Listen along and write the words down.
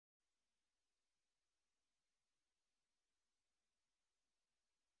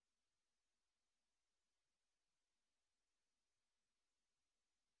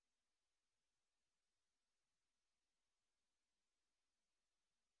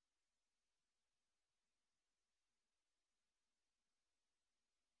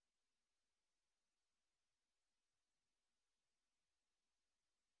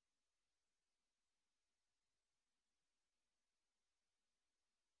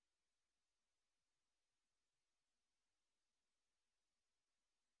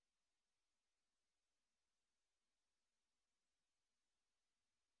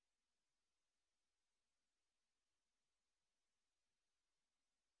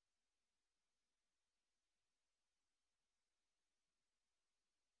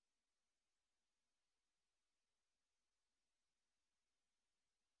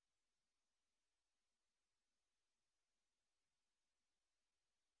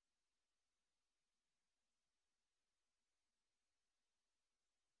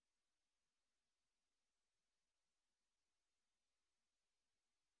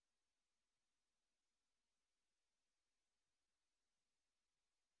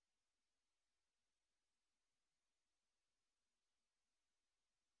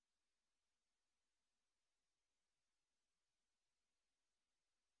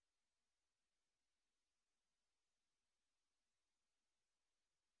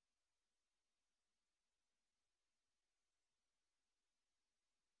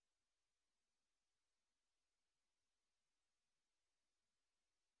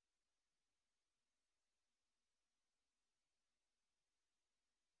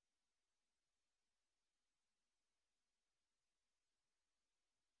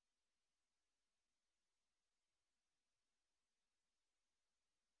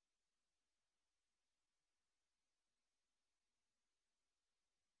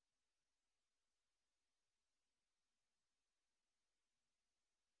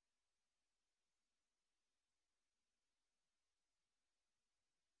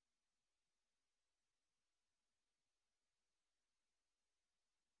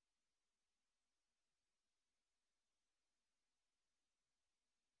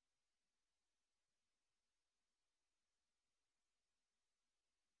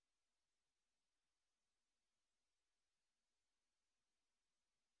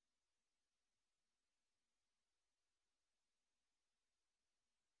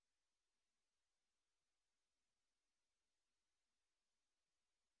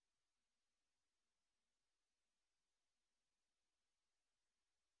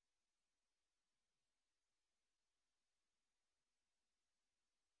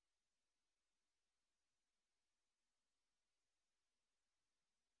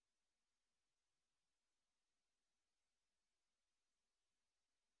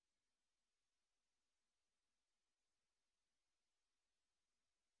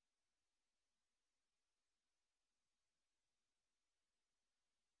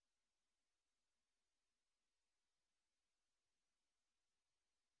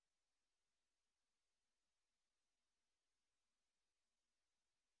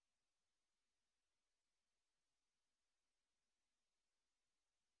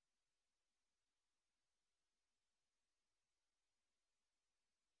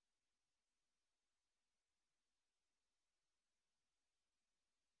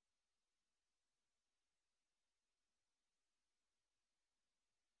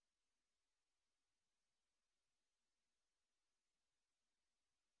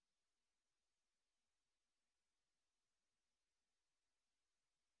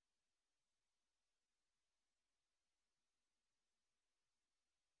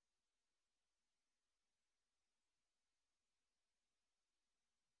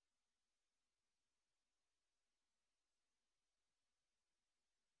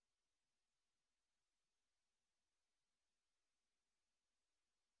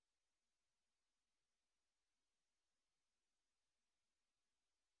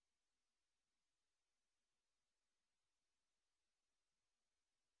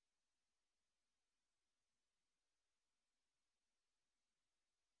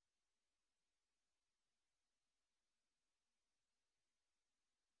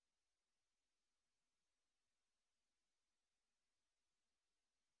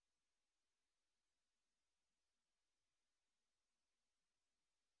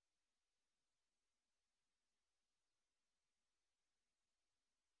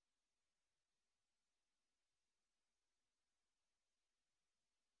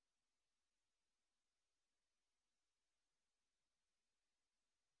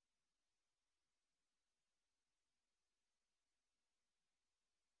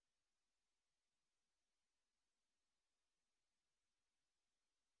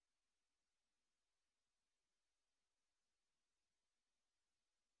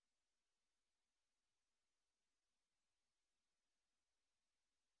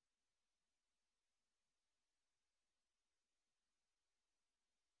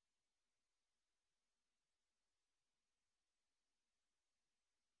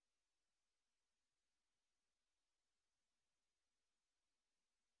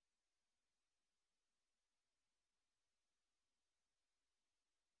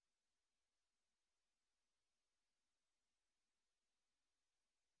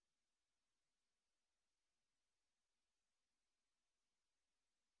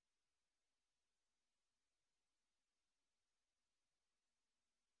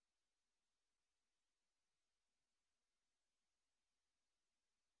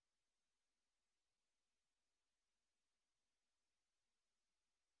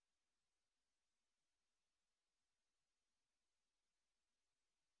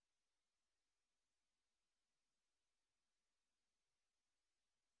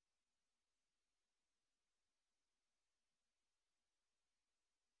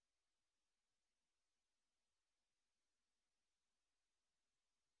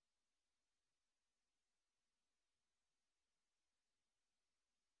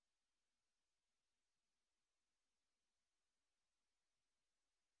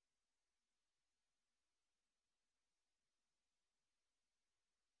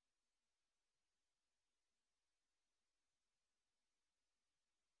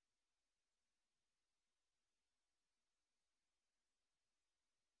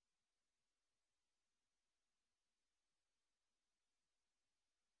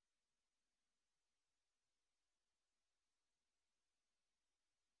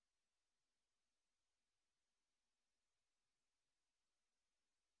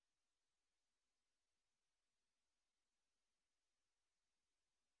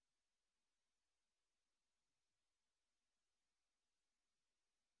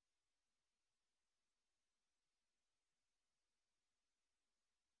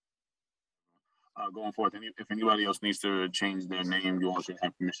going forth. If anybody else needs to change their name, you all should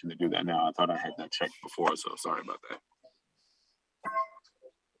have permission to do that now. I thought I had that checked before, so sorry about that.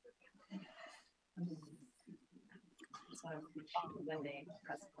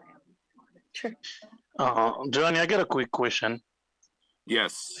 Sure. Johnny, I got a quick question.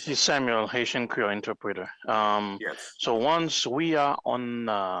 Yes. This is Samuel, Haitian Creole interpreter. Yes. So once we are on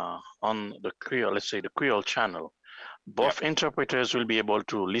the Creole, let's say the Creole channel, both interpreters will be able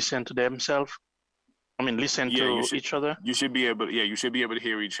to listen to themselves. I mean, listen to each other. You should be able. You should be able to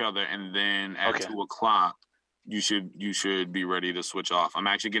hear each other, and then at 2 o'clock, you should be ready to switch off. I'm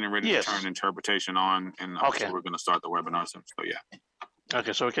actually getting ready to turn interpretation on, and so we're going to start the webinar. So yeah.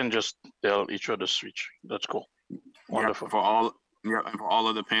 Okay, so we can just tell each other switch. That's cool. Wonderful. And for all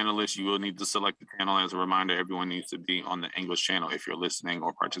of the panelists, you will need to select the channel. As a reminder, everyone needs to be on the English channel if you're listening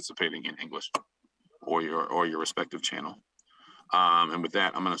or participating in English, or your respective channel. And with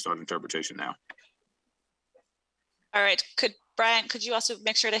that, I'm going to start interpretation now. All right. Brian, could you also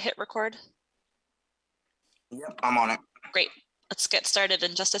make sure to hit record? Yep, I'm on it. Great. Let's get started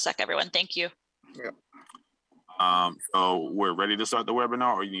in just a sec, everyone. Thank you. Yep. So we're ready to start the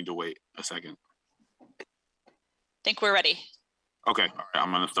webinar, or you need to wait a second? I think we're ready. Okay. All right.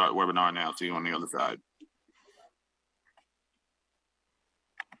 I'm going to start webinar now. See you on the other side.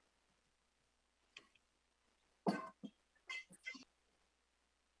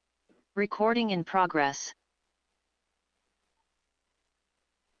 Recording in progress.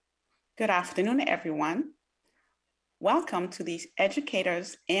 Good afternoon, everyone. Welcome to the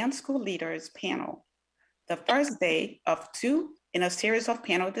Educators and School Leaders panel, the first day of 2 in a series of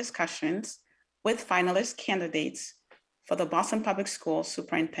panel discussions with finalist candidates for the Boston Public Schools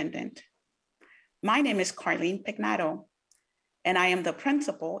Superintendent. My name is Carlene Pignato, and I am the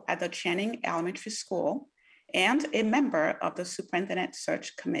principal at the Channing Elementary School and a member of the Superintendent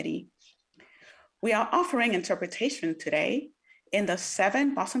Search Committee. We are offering interpretation today in the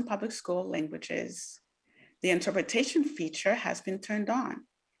 7 Boston Public School languages. The interpretation feature has been turned on,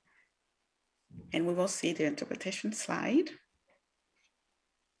 and we will see the interpretation slide.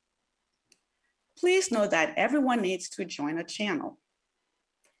 Please know that everyone needs to join a channel,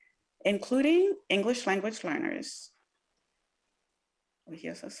 including English language learners.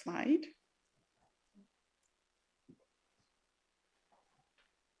 Here's a slide.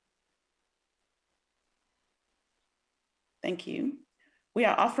 Thank you. We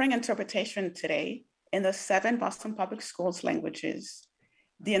are offering interpretation today in the 7 Boston Public Schools languages.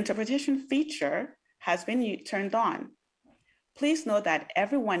 The interpretation feature has been turned on. Please know that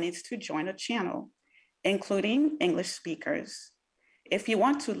everyone needs to join a channel, including English speakers. If you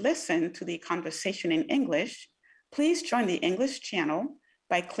want to listen to the conversation in English, please join the English channel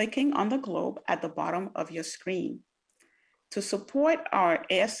by clicking on the globe at the bottom of your screen. To support our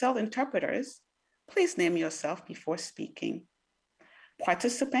ASL interpreters, please name yourself before speaking.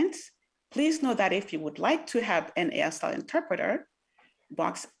 Participants, please know that if you would like to have an ASL interpreter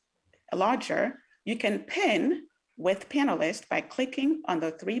box larger, you can pin with panelists by clicking on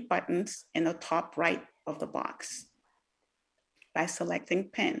the 3 buttons in the top right of the box by selecting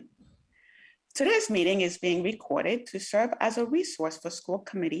pin. Today's meeting is being recorded to serve as a resource for school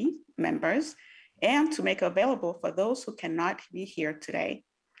committee members and to make available for those who cannot be here today.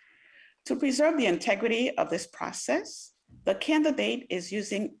 To preserve the integrity of this process, the candidate is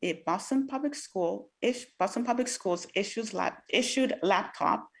using a Boston Public Schools issued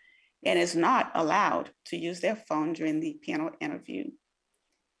laptop and is not allowed to use their phone during the panel interview.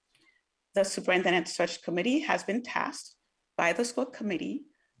 The Superintendent Search Committee has been tasked by the school committee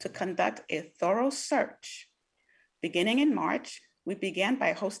to conduct a thorough search. Beginning in March, we began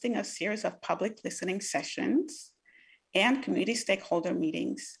by hosting a series of public listening sessions and community stakeholder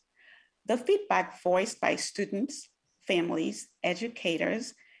meetings. The feedback voiced by students, families,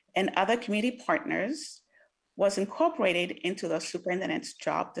 educators, and other community partners was incorporated into the superintendent's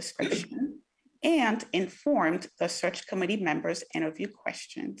job description and informed the search committee members' interview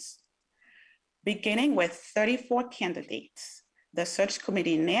questions. Beginning with 34 candidates, the search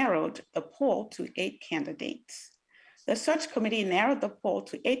committee narrowed the pool to 8 candidates. The search committee narrowed the pool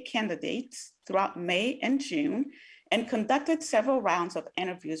to 8 candidates throughout May and June and conducted several rounds of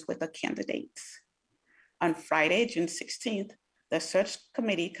interviews with the candidates. On Friday, June 16th, the search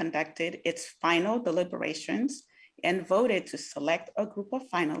committee conducted its final deliberations and voted to select a group of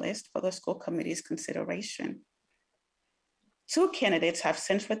finalists for the school committee's consideration. 2 candidates have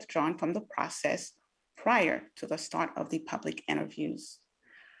since withdrawn from the process prior to the start of the public interviews.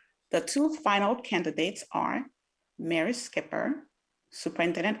 The 2 final candidates are Mary Skipper,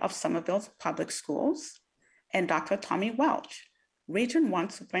 Superintendent of Somerville Public Schools, and Dr. Tommy Welch, Region 1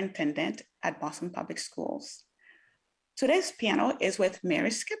 Superintendent at Boston Public Schools. Today's panel is with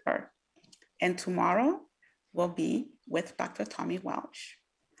Mary Skipper, and tomorrow will be with Dr. Tommy Welch.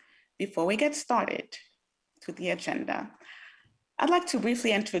 Before we get started to the agenda, I'd like to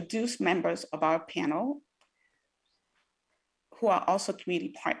briefly introduce members of our panel who are also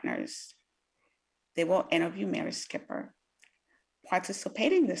community partners. They will interview Mary Skipper.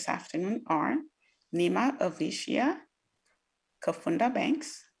 Participating this afternoon are Nima Avishia, Kafunda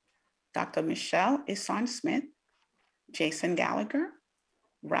Banks, Dr. Michelle Isan-Smith, Jason Gallagher,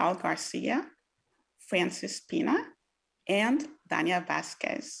 Raul Garcia, Francis Pina, and Dania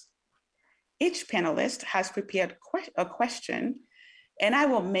Vasquez. Each panelist has prepared a question, and I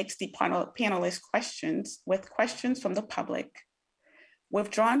will mix the panelist questions with questions from the public.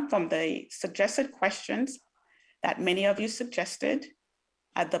 Withdrawn from the suggested questions that many of you suggested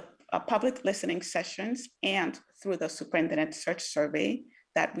at the public listening sessions and through the Superintendent Search Survey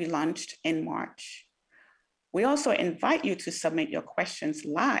that we launched in March. We also invite you to submit your questions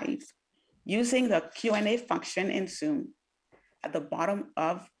live using the Q&A function in Zoom at the bottom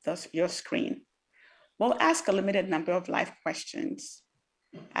of your screen. We'll ask a limited number of live questions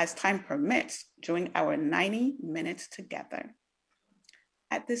as time permits during our 90 minutes together.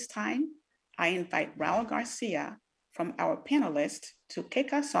 At this time, I invite Raul Garcia from our panelists to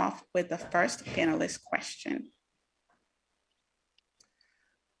kick us off with the first panelist question.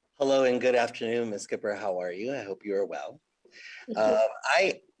 Hello and good afternoon, Ms. Skipper. How are you? I hope you are well.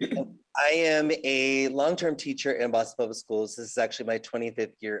 I am a long-term teacher in Boston Public Schools. This is actually my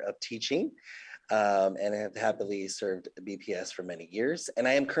 25th year of teaching, and I have happily served BPS for many years. And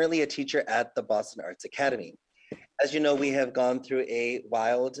I am currently a teacher at the Boston Arts Academy. As you know, we have gone through a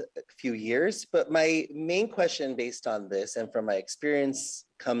wild few years, but my main question based on this and from my experience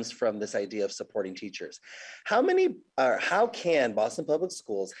comes from this idea of supporting teachers. How can Boston Public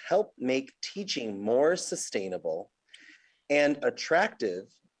Schools help make teaching more sustainable and attractive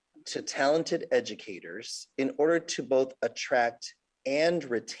to talented educators in order to both attract and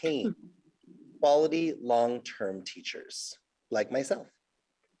retain quality long-term teachers like myself?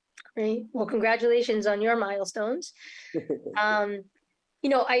 Great. Well, congratulations on your milestones. You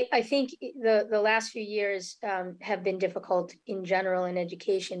know, I think the last few years have been difficult in general in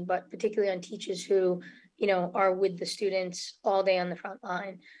education, but particularly on teachers who, you know, are with the students all day on the front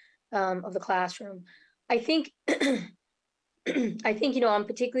line of the classroom. I think, you know, I'm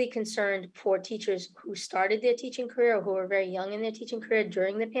particularly concerned for teachers who started their teaching career or who are very young in their teaching career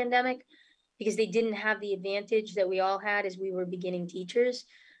during the pandemic, because they didn't have the advantage that we all had as we were beginning teachers.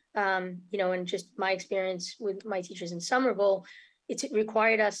 You know, and just my experience with my teachers in Somerville, it's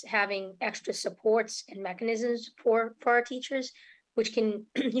required us having extra supports and mechanisms for our teachers, which can,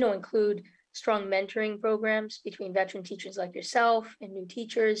 you know, include strong mentoring programs between veteran teachers like yourself and new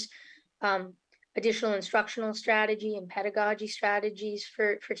teachers, additional instructional strategy and pedagogy strategies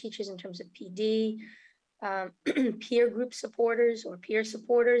for teachers in terms of PD, peer group supporters or peer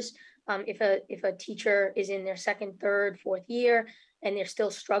supporters. If a teacher is in their second, third, fourth year, and they're still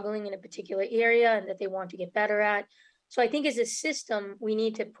struggling in a particular area and that they want to get better at. So I think as a system, we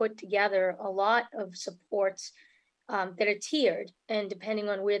need to put together a lot of supports that are tiered, and depending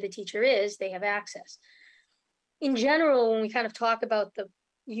on where the teacher is, they have access. In general, when we kind of talk about the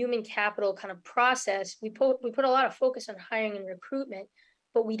human capital kind of process, we put a lot of focus on hiring and recruitment,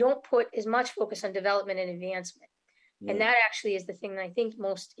 but we don't put as much focus on development and advancement. Yeah. And that actually is the thing that I think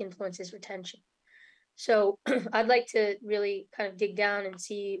most influences retention. So I'd like to really kind of dig down and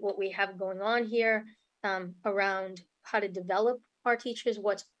see what we have going on here around how to develop our teachers,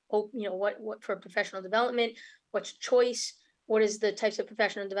 what's, you know, what for professional development, what's choice, what is the types of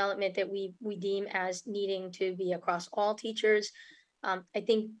professional development that we deem as needing to be across all teachers. I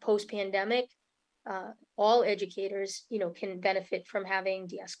think post-pandemic, all educators, you know, can benefit from having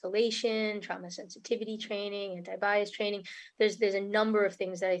de-escalation, trauma sensitivity training, anti-bias training. There's a number of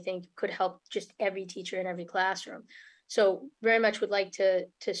things that I think could help just every teacher in every classroom. So very much would like to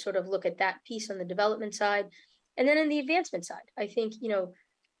sort of look at that piece on the development side. And then in the advancement side, I think, you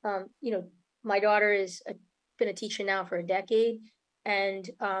know, my daughter has been a teacher now for a decade. And,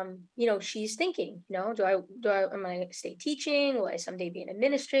 you know, she's thinking, you know, am I going to stay teaching? Will I someday be an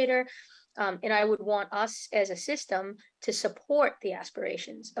administrator? And I would want us as a system to support the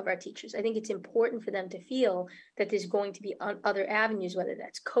aspirations of our teachers. I think it's important for them to feel that there's going to be other avenues, whether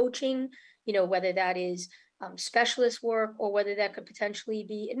that's coaching, you know, whether that is specialist work, or whether that could potentially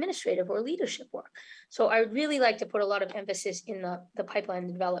be administrative or leadership work. So I would really like to put a lot of emphasis in the pipeline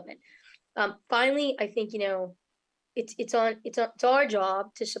development. Finally, I think, you know, it's our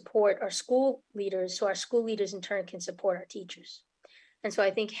job to support our school leaders, so our school leaders in turn can support our teachers. And so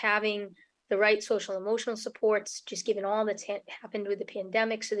I think having the right social emotional supports, just given all that's happened with the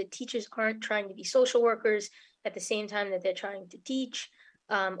pandemic, so that teachers aren't trying to be social workers at the same time that they're trying to teach,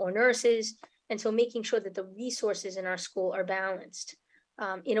 or nurses. And so making sure that the resources in our school are balanced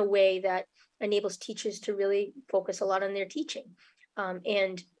in a way that enables teachers to really focus a lot on their teaching.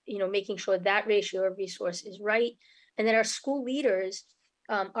 And making sure that ratio of resource is right, and that our school leaders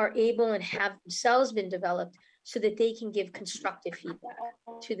are able and have themselves been developed so that they can give constructive feedback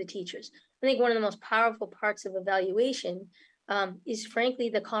to the teachers. I think one of the most powerful parts of evaluation is frankly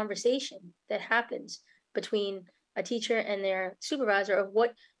the conversation that happens between a teacher and their supervisor of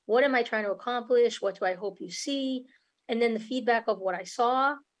what am I trying to accomplish? What do I hope you see? And then the feedback of what I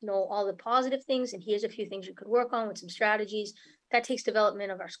saw, all the positive things, and here's a few things you could work on with some strategies. That takes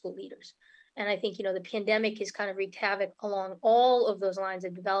development of our school leaders. And I think, the pandemic has kind of wreaked havoc along all of those lines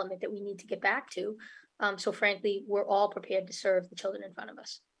of development that we need to get back to. So frankly, we're all prepared to serve the children in front of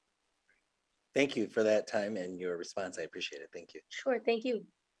us. Thank you for that time and your response. I appreciate it. Thank you. Sure, thank you.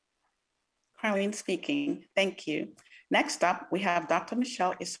 Carlene speaking. Thank you. Next up, we have Dr.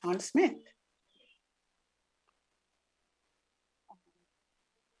 Michelle Ishan-Smith.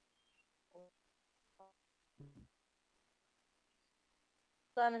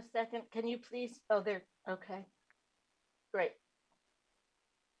 On a second, can you please, there, okay, great.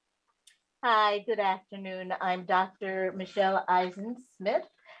 Hi, good afternoon. I'm Dr. Michelle Eisen-Smith.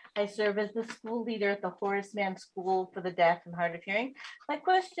 I serve as the school leader at the Horace Mann School for the Deaf and Hard of Hearing. My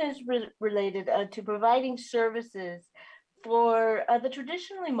question is related to providing services for the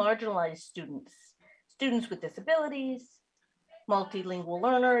traditionally marginalized students with disabilities, multilingual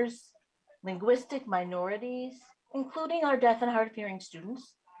learners, linguistic minorities, including our deaf and hard of hearing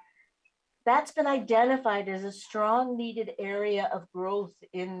students. That's been identified as a strong needed area of growth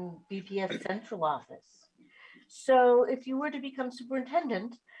in BPS central office. So if you were to become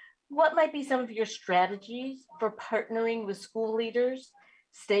superintendent, what might be some of your strategies for partnering with school leaders,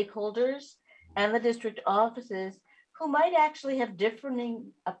 stakeholders, and the district offices who might actually have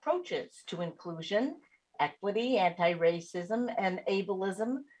differing approaches to inclusion, equity, anti-racism, and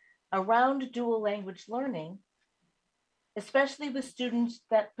ableism around dual language learning, especially with students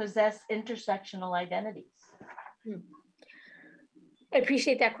that possess intersectional identities? I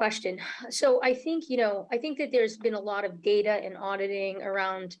appreciate that question. So I think, that there's been a lot of data and auditing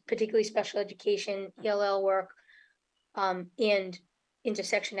around particularly special education, ELL work, and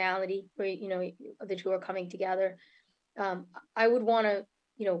intersectionality, where, the two are coming together. I would want to,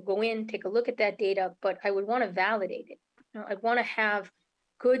 go in, take a look at that data, but I would want to validate it. I'd want to have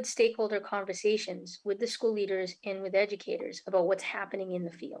good stakeholder conversations with the school leaders and with educators about what's happening in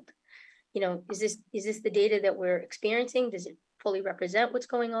the field. Is this the data that we're experiencing? Does it fully represent what's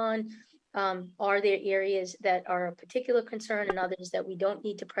going on? Are there areas that are a particular concern and others that we don't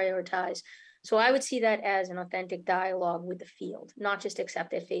need to prioritize? So I would see that as an authentic dialogue with the field, not just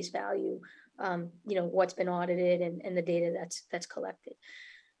accept at face value, what's been audited and the data that's collected.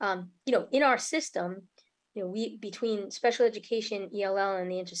 In our system, we between special education, ELL, and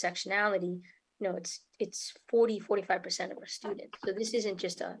the intersectionality, it's 40-45% of our students. So this isn't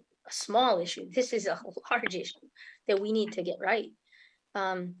just a small issue. This is a large issue that we need to get right.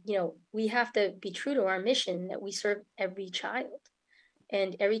 We have to be true to our mission that we serve every child,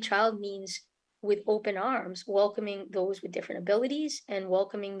 and every child means with open arms, welcoming those with different abilities and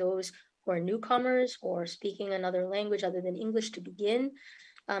welcoming those who are newcomers or speaking another language other than English to begin.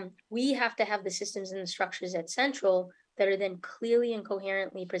 We have to have the systems and the structures at Central that are then clearly and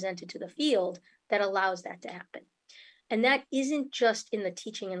coherently presented to the field that allows that to happen. And that isn't just in the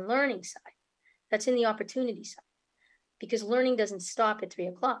teaching and learning side, that's in the opportunity side, because learning doesn't stop at 3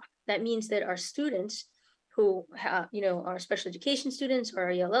 o'clock. That means that our students who have, our special education students or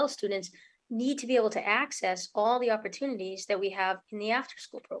our ELL students need to be able to access all the opportunities that we have in the after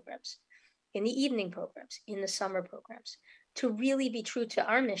school programs, in the evening programs, in the summer programs, to really be true to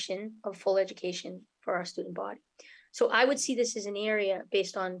our mission of full education for our student body. So I would see this as an area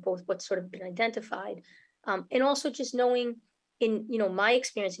based on both what's sort of been identified, and also just knowing in my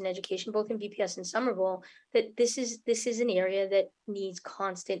experience in education, both in BPS and Somerville, that this is an area that needs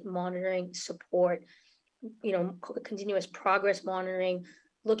constant monitoring, support, continuous progress monitoring,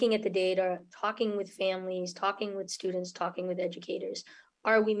 looking at the data, talking with families, talking with students, talking with educators.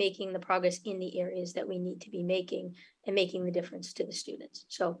 Are we making the progress in the areas that we need to be making and making the difference to the students?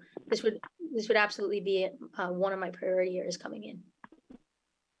 So this would absolutely be one of my priority areas coming in.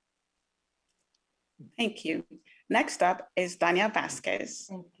 Thank you. Next up is Dania Vasquez.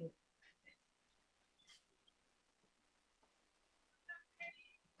 Thank you.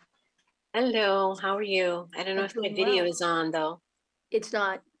 Hello, how are you? I don't know if my video is on though. It's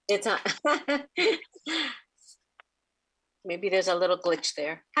not. It's not. Maybe there's a little glitch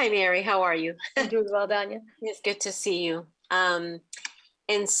there. Hi, Mary. How are you? I'm doing well, Danya. It's good to see you. And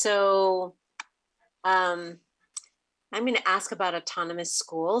so I'm going to ask about autonomous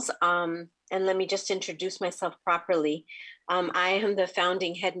schools. And let me just introduce myself properly. I am the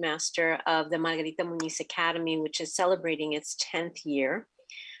founding headmaster of the Margarita Muñiz Academy, which is celebrating its 10th year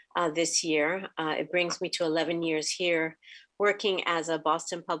this year. It brings me to 11 years here, working as a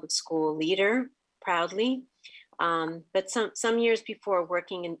Boston public school leader, proudly. But some years before,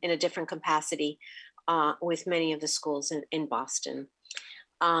 working in a different capacity with many of the schools in Boston.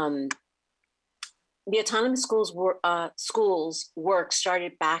 The autonomous schools work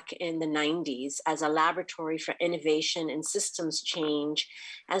started back in the 90s as a laboratory for innovation and systems change,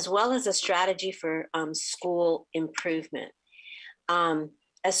 as well as a strategy for school improvement.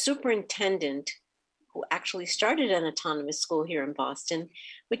 As superintendent, who actually started an autonomous school here in Boston,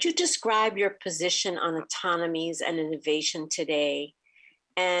 would you describe your position on autonomies and innovation today?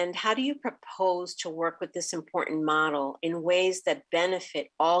 And how do you propose to work with this important model in ways that benefit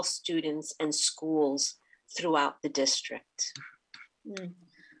all students and schools throughout the district?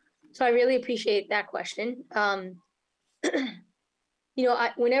 So I really appreciate that question.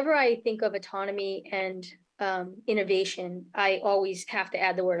 Whenever I think of autonomy and innovation, I always have to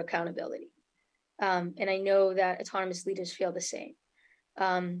add the word accountability. And I know that autonomous leaders feel the same.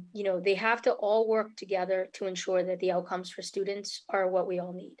 They have to all work together to ensure that the outcomes for students are what we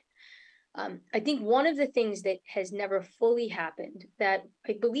all need. I think one of the things that has never fully happened that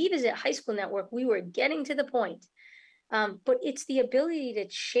I believe is at High School Network, we were getting to the point, but it's the ability to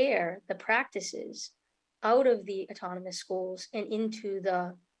share the practices out of the autonomous schools and into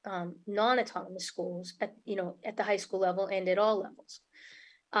the non-autonomous schools at the high school level and at all levels.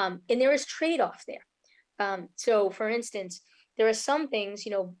 And there is trade-off there. So for instance, there are some things,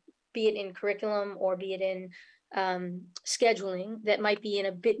 be it in curriculum or be it in scheduling that might be in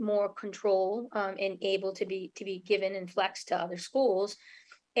a bit more control and able to be given and flexed to other schools.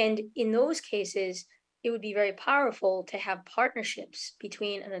 And in those cases, it would be very powerful to have partnerships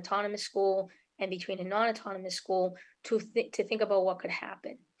between an autonomous school and between a non-autonomous school to think about what could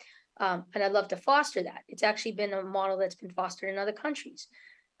happen. And I'd love to foster that. It's actually been a model that's been fostered in other countries.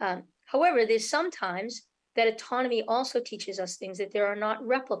 However, there's sometimes that autonomy also teaches us things that they are not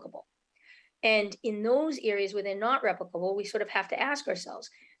replicable. And in those areas where they're not replicable, we sort of have to ask ourselves,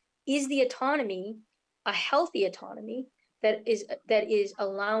 is the autonomy a healthy autonomy that is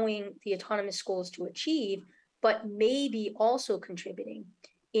allowing the autonomous schools to achieve, but maybe also contributing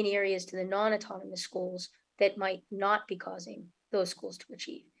in areas to the non-autonomous schools that might not be causing those schools to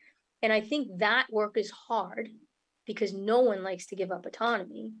achieve? And I think that work is hard because no one likes to give up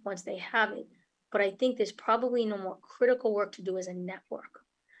autonomy once they have it. But I think there's probably no more critical work to do as a network.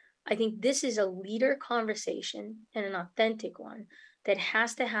 I think this is a leader conversation and an authentic one that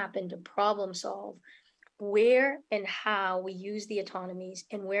has to happen to problem solve where and how we use the autonomies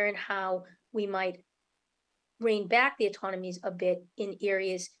and where and how we might rein back the autonomies a bit in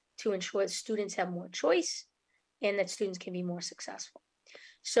areas to ensure that students have more choice and that students can be more successful.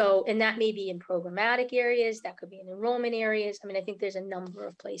 So, and that may be in programmatic areas, that could be in enrollment areas. I mean, I think there's a number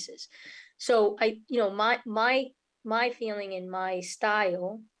of places. So my feeling and my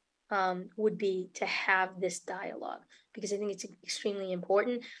style would be to have this dialogue because I think it's extremely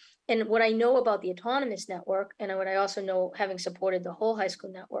important. And what I know about the autonomous network, and what I also know, having supported the whole high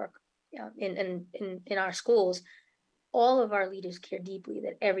school network in our schools, all of our leaders care deeply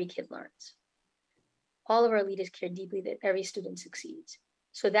that every kid learns. All of our leaders care deeply that every student succeeds.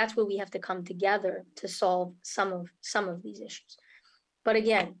 So that's where we have to come together to solve some of these issues. But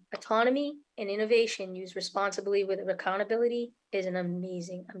again, autonomy and innovation used responsibly with accountability is an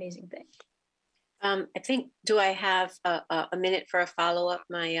amazing, amazing thing. I think, do I have a minute for a follow-up,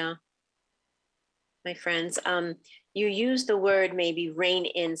 my friends? You used the word maybe rein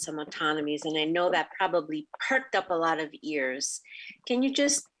in some autonomies, and I know that probably perked up a lot of ears. Can you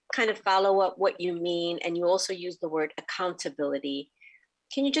just kind of follow up what you mean? And you also used the word accountability.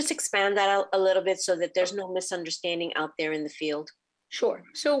 Can you just expand that out a little bit so that there's no misunderstanding out there in the field? Sure.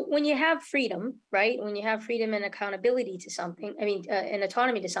 So when you have freedom, right? When you have freedom and accountability to something, and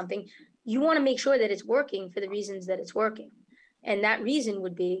autonomy to something, you want to make sure that it's working for the reasons that it's working. And that reason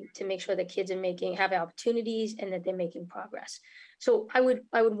would be to make sure that kids are have opportunities and that they're making progress. So I would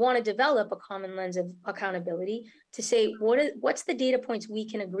want to develop a common lens of accountability to say, what's the data points we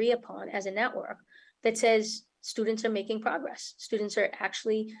can agree upon as a network that says students are making progress. Students are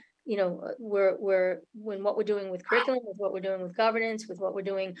actually, when what we're doing with curriculum, with what we're doing with governance, with what we're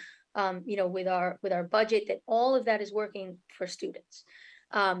doing with our budget, that all of that is working for students.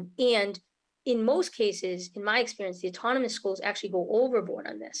 And in most cases, in my experience, the autonomous schools actually go overboard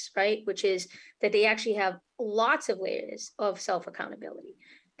on this, right? Which is that they actually have lots of layers of self-accountability.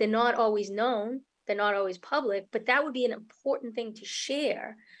 They're not always known, they're not always public, but that would be an important thing to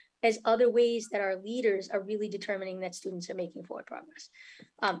share as other ways that our leaders are really determining that students are making forward progress.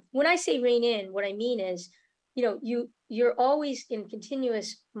 When I say rein in, what I mean is, you're always in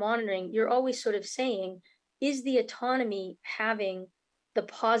continuous monitoring, you're always sort of saying, is the autonomy having the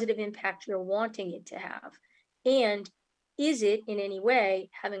positive impact you're wanting it to have? And is it in any way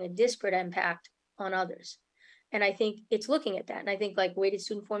having a disparate impact on others? And I think it's looking at that. And I think like weighted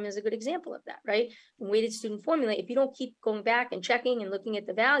student formula is a good example of that, right? And weighted student formula, if you don't keep going back and checking and looking at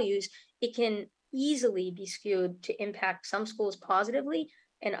the values, it can easily be skewed to impact some schools positively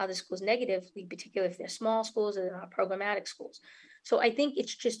and other schools negatively, particularly if they're small schools or they're not programmatic schools. So I think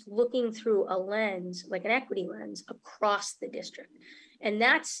it's just looking through a lens, like an equity lens, across the district. And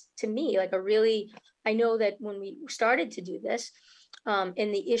that's, to me, like a really, I know that when we started to do this, and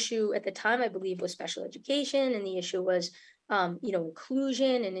the issue at the time, I believe, was special education, and the issue was,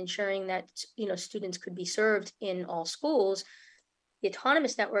 inclusion and ensuring that, students could be served in all schools. The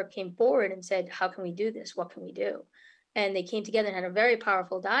Autonomous Network came forward and said, how can we do this? What can we do? And they came together and had a very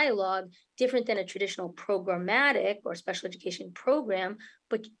powerful dialogue, different than a traditional programmatic or special education program,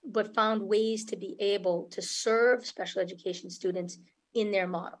 but found ways to be able to serve special education students in their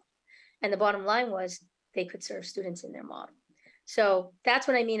model. And the bottom line was they could serve students in their model. So that's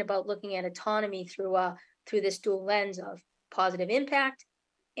what I mean about looking at autonomy through this dual lens of positive impact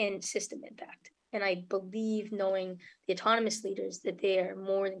and system impact. And I believe, knowing the autonomous leaders, that they are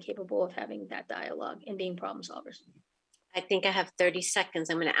more than capable of having that dialogue and being problem solvers. I think I have 30 seconds.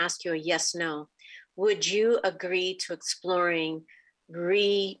 I'm going to ask you a yes, no. Would you agree to exploring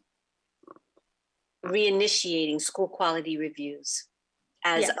reinitiating school quality reviews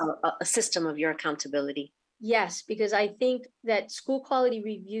as Yes. a system of your accountability? Yes, because I think that school quality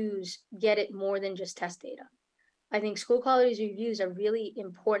reviews get it more than just test data. I think school quality reviews are really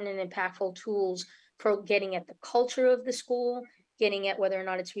important and impactful tools for getting at the culture of the school, getting at whether or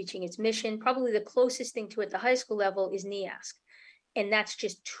not it's reaching its mission. Probably the closest thing to at the high school level is NEASC. And that's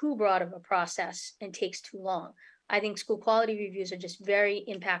just too broad of a process and takes too long. I think school quality reviews are just very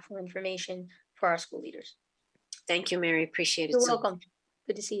impactful information for our school leaders. Thank you, Mary. Appreciate it. You're welcome.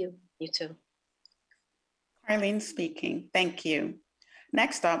 Good to see you. You too. Arlene speaking. Thank you.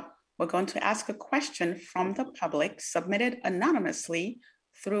 Next up, we're going to ask a question from the public submitted anonymously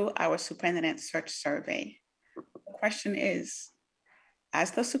through our superintendent search survey. The question is,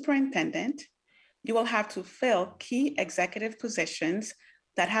 as the superintendent, you will have to fill key executive positions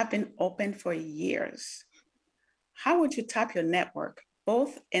that have been open for years. How would you tap your network,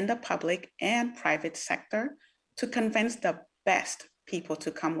 both in the public and private sector, to convince the best people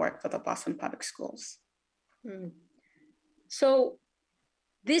to come work for the Boston Public Schools? So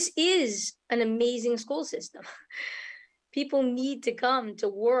this is an amazing school system. People need to come to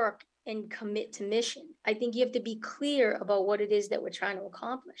work and commit to mission. I think you have to be clear about what it is that we're trying to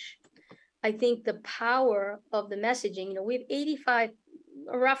accomplish. I think the power of the messaging, we have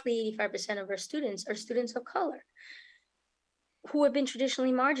roughly 85% of our students are students of color who have been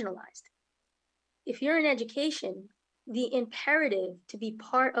traditionally marginalized. If you're in education, the imperative to be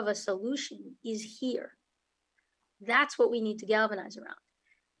part of a solution is here. That's what we need to galvanize around.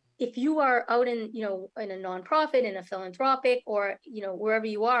 If you are out in, in a nonprofit, in a philanthropic, or, wherever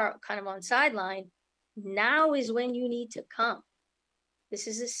you are kind of on sideline, now is when you need to come. This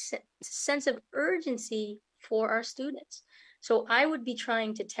is a sense of urgency for our students. So I would be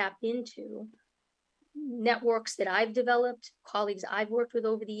trying to tap into networks that I've developed, colleagues I've worked with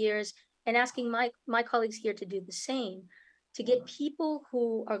over the years, and asking my colleagues here to do the same, to get people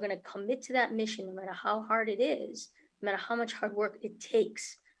who are going to commit to that mission, no matter how hard it is, no matter how much hard work it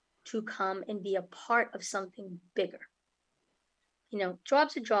takes, to come and be a part of something bigger.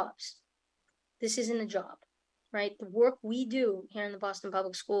 Jobs are jobs. This isn't a job, right? The work we do here in the Boston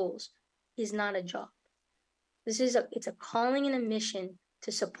Public Schools is not a job. It's a calling and a mission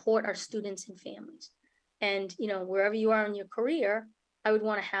to support our students and families. And, wherever you are in your career, I would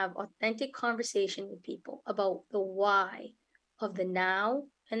want to have authentic conversation with people about the why of the now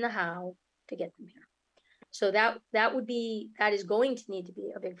and the how to get them here. So that is going to need to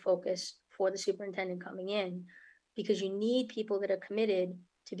be a big focus for the superintendent coming in, because you need people that are committed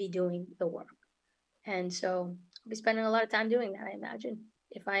to be doing the work. And so I'll be spending a lot of time doing that, I imagine,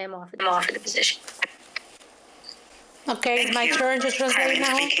 if I am offered the position. Okay, it's my turn to translate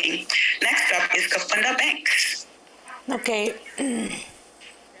now. Next up is Kafunda Banks. Okay.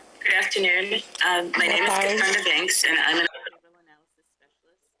 Good afternoon. My name is Cassandra Banks, and I'm an behavioral analysis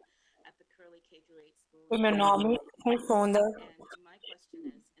specialist at the Curley K-8 school. O meu nome é Fonda. And my question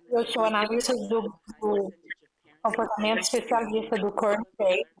is, in Eu the sou analista do comportamento especialista do Curly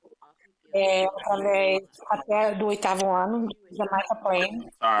K, através até do 8º ano, Jamaica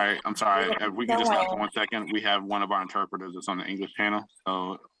Plain. I'm sorry. If we can just stop for 1 second, we have one of our interpreters that's on the English channel.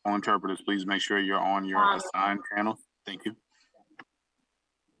 So, all interpreters, please make sure you're on your assigned channel. Thank you.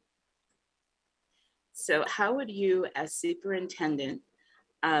 So how would you, as superintendent,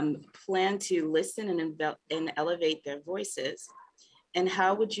 plan to listen and elevate their voices? And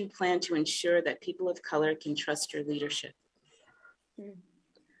how would you plan to ensure that people of color can trust your leadership?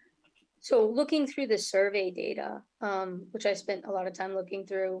 So looking through the survey data, which I spent a lot of time looking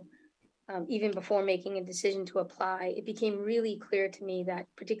through, even before making a decision to apply, it became really clear to me that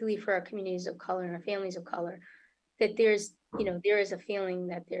particularly for our communities of color and our families of color, that there is a feeling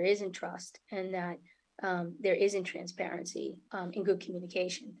that there isn't trust and that there isn't transparency in good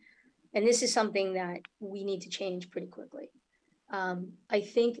communication. And this is something that we need to change pretty quickly. I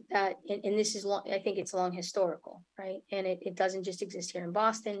think that, and this is long, I think it's long historical, right? And it doesn't just exist here in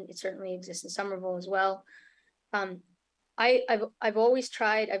Boston. It certainly exists in Somerville as well. I've always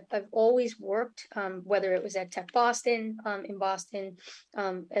tried, I've always worked, whether it was at Tech Boston, in Boston,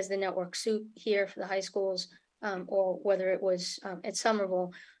 as the network soup here for the high schools, or whether it was at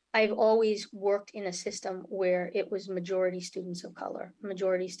Somerville, I've always worked in a system where it was majority students of color,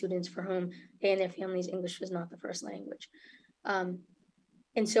 majority students for whom they and their families' English was not the first language. And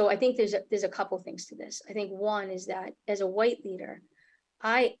so I think there's a couple things to this. I think one is that as a white leader,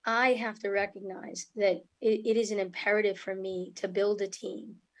 I have to recognize that it is an imperative for me to build a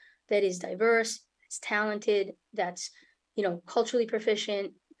team that is diverse, that's talented, that's culturally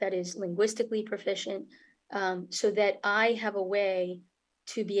proficient, that is linguistically proficient, so that I have a way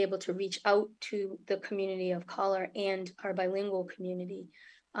to be able to reach out to the community of color and our bilingual community,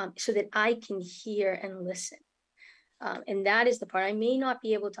 so that I can hear and listen. And that is the part. I may not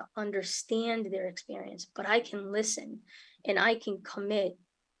be able to understand their experience, but I can listen and I can commit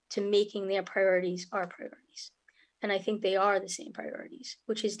to making their priorities our priorities. And I think they are the same priorities,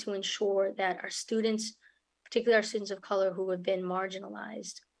 which is to ensure that our students, particularly our students of color who have been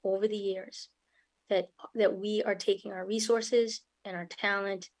marginalized over the years, that we are taking our resources and our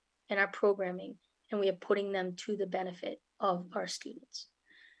talent and our programming, and we are putting them to the benefit of our students.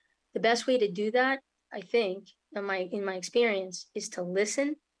 The best way to do that, I think, in my experience, is to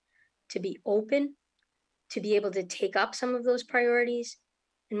listen, to be open, to be able to take up some of those priorities,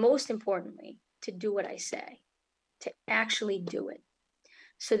 and most importantly, to do what I say, to actually do it,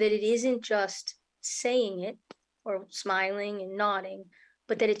 so that it isn't just saying it or smiling and nodding,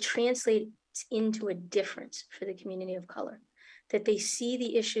 but that it translates into a difference for the community of color, that they see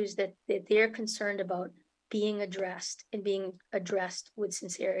the issues that they're concerned about being addressed and being addressed with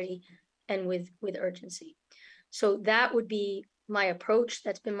sincerity and with urgency. So that would be my approach.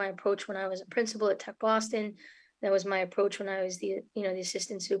 That's been my approach when I was a principal at Tech Boston. That was my approach when I was the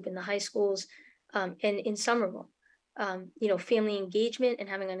assistant soup in the high schools, and in Somerville. Family engagement and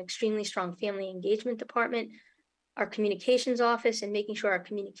having an extremely strong family engagement department, our communications office, and making sure our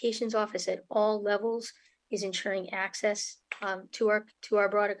communications office at all levels is ensuring access to our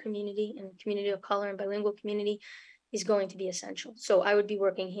broader community and community of color and bilingual community is going to be essential. So I would be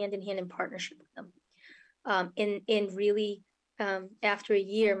working hand in hand in partnership with them. And really, after a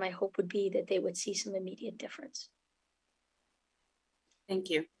year, my hope would be that they would see some immediate difference. Thank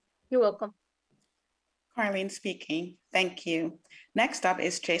you. You're welcome. Carlene speaking. Thank you. Next up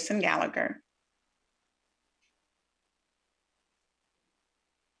is Jason Gallagher.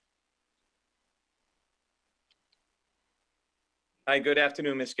 Hi, good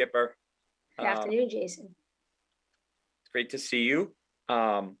afternoon, Ms. Skipper. Good afternoon, Jason. It's great to see you.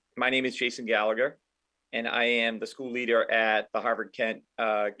 My name is Jason Gallagher, and I am the school leader at the Harvard-Kent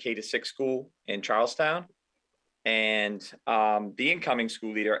K-6 school in Charlestown, and the incoming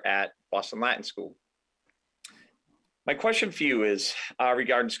school leader at Boston Latin School. My question for you is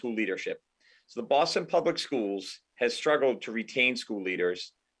regarding school leadership. So the Boston Public Schools has struggled to retain school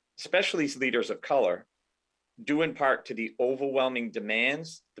leaders, especially leaders of color, due in part to the overwhelming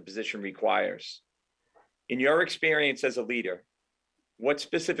demands the position requires. In your experience as a leader, what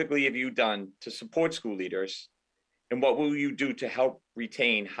specifically have you done to support school leaders, and what will you do to help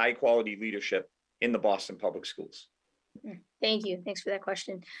retain high quality leadership in the Boston Public Schools? Thank you. Thanks for that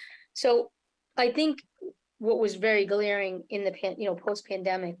question. So I think what was very glaring in the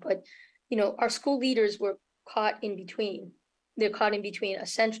post-pandemic, but our school leaders were caught in between. They're caught in between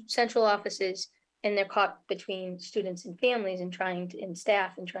central offices and they're caught between students and families and and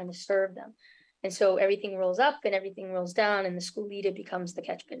staff and trying to serve them. And so everything rolls up and everything rolls down, and the school leader becomes the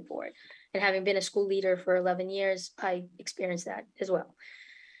catch bin for it. And having been a school leader for 11 years, I experienced that as well.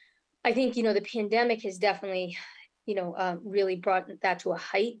 I think, the pandemic has definitely, really brought that to a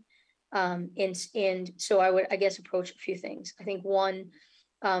height. And so I would, I guess, approach a few things. I think one,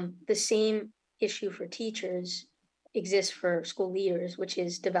 the same issue for teachers exists for school leaders, which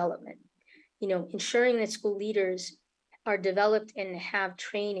is development. Ensuring that school leaders are developed and have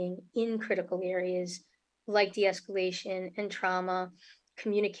training in critical areas like de-escalation and trauma,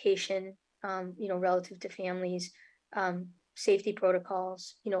 communication, relative to families, safety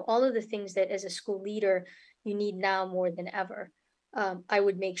protocols, all of the things that as a school leader, you need now more than ever. I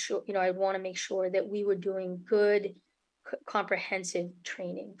would make sure, I want to make sure that we were doing good, comprehensive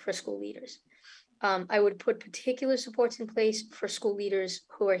training for school leaders. I would put particular supports in place for school leaders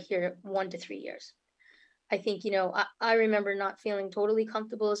who are here 1 to 3 years. I think, I remember not feeling totally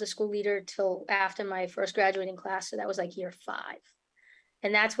comfortable as a school leader till after my first graduating class. So that was like year 5.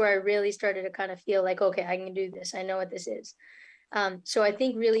 And that's where I really started to kind of feel like, okay, I can do this. I know what this is. So I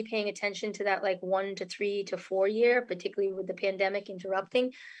think really paying attention to that, like 1 to 3 to 4 year, particularly with the pandemic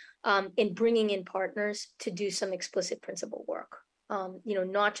interrupting, and bringing in partners to do some explicit principal work.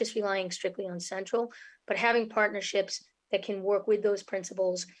 Not just relying strictly on central, but having partnerships that can work with those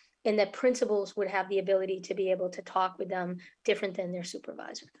principals, and that principals would have the ability to be able to talk with them different than their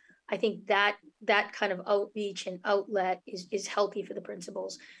supervisor. I think that kind of outreach and outlet is healthy for the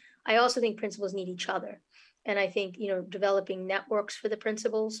principals. I also think principals need each other. And I think, developing networks for the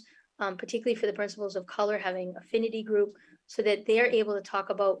principals, particularly for the principals of color, having affinity group so that they're able to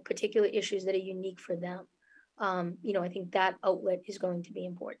talk about particular issues that are unique for them. I think that outlet is going to be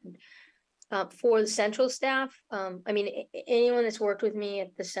important. For the central staff, anyone that's worked with me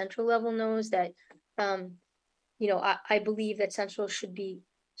at the central level knows that, I believe that central should be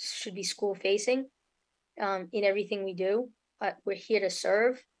school facing in everything we do. We're here to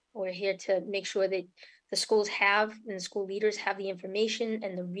serve. We're here to make sure that the schools have and the school leaders have the information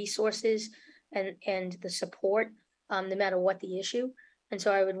and the resources and the support, no matter what the issue. And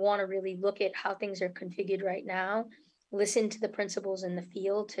so I would want to really look at how things are configured right now, listen to the principals in the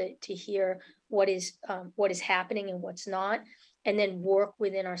field to hear what is happening and what's not, and then work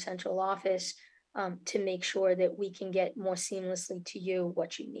within our central office to make sure that we can get more seamlessly to you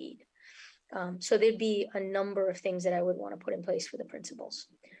what you need. So there'd be a number of things that I would want to put in place for the principals.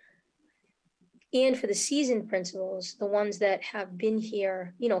 And for the seasoned principals, the ones that have been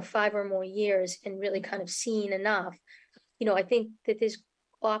here, 5 or more years and really kind of seen enough, I think that there's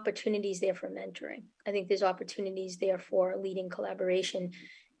opportunities there for mentoring. I think there's opportunities there for leading collaboration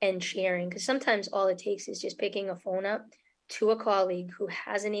and sharing, because sometimes all it takes is just picking a phone up to a colleague who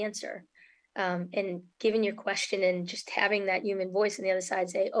has an answer, and giving your question and just having that human voice on the other side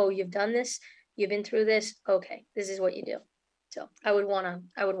say, oh, you've done this, you've been through this, okay, this is what you do. So I would want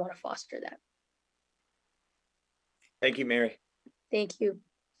to foster that. Thank you, Mary. Thank you.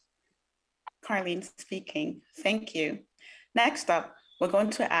 Carlene speaking. Thank you. Next up, we're going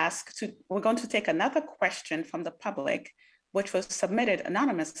to take another question from the public, which was submitted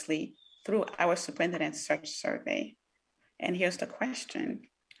anonymously through our superintendent search survey. And here's the question.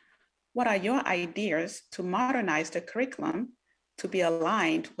 What are your ideas to modernize the curriculum to be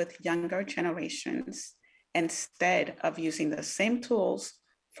aligned with younger generations instead of using the same tools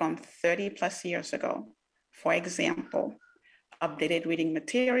from 30 plus years ago? For example, updated reading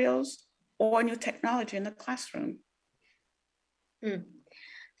materials or new technology in the classroom?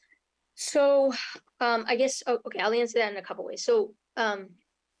 So I guess, okay, I'll answer that in a couple ways. So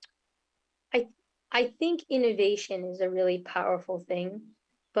I think innovation is a really powerful thing,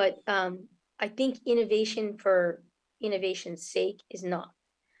 but I think innovation for innovation's sake is not.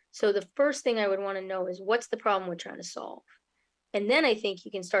 So the first thing I would want to know is what's the problem we're trying to solve? And then I think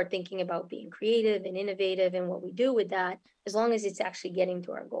you can start thinking about being creative and innovative and what we do with that, as long as it's actually getting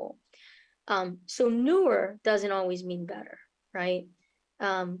to our goal. So newer doesn't always mean better, right?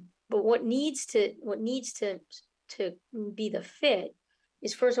 But what needs to be the fit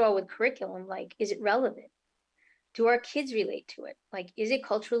is, first of all, with curriculum, like, is it relevant? Do our kids relate to it? Like, is it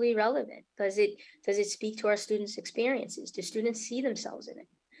culturally relevant? Does it speak to our students' experiences? Do students see themselves in it?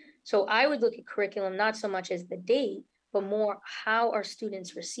 So I would look at curriculum not so much as the date, but more how are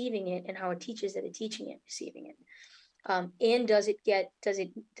students receiving it and how are teachers that are teaching it receiving it. And does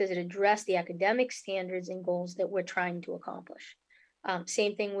it address the academic standards and goals that we're trying to accomplish?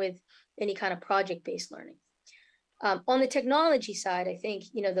 Same thing with any kind of project-based learning. On the technology side, I think,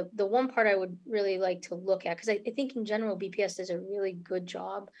 the one part I would really like to look at, because I think in general, BPS does a really good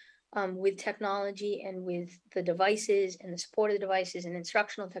job with technology and with the devices and the support of the devices and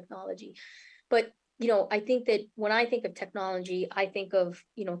instructional technology. But, you know, I think that when I think of technology, I think of,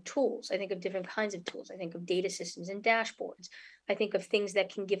 you know, tools. I think of different kinds of tools. I think of data systems and dashboards. I think of things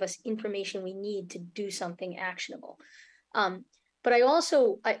that can give us information we need to do something actionable. But I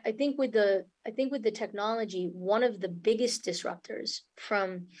also, I think with the technology, one of the biggest disruptors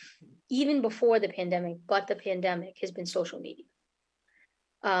from even before the pandemic, but the pandemic, has been social media.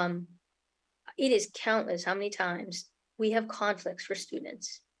 It is countless how many times we have conflicts for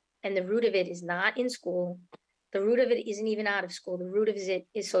students, and the root of it is not in school. The root of it isn't even out of school. The root of it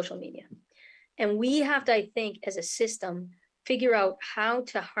is social media. And we have to, I think, as a system, figure out how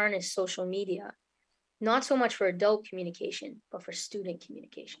to harness social media, not so much for adult communication, but for student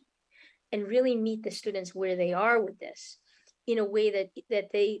communication, and really meet the students where they are with this in a way that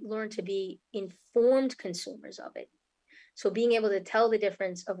they learn to be informed consumers of it. So being able to tell the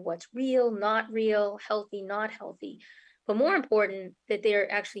difference of what's real, not real, healthy, not healthy, but more important, that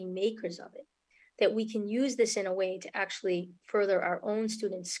they're actually makers of it, that we can use this in a way to actually further our own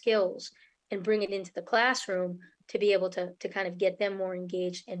students' skills and bring it into the classroom to be able to kind of get them more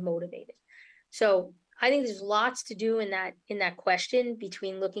engaged and motivated. So I think there's lots to do in that question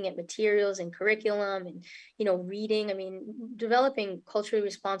between looking at materials and curriculum and, you know, reading. I mean, developing culturally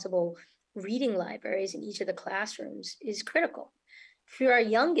responsible reading libraries in each of the classrooms is critical for our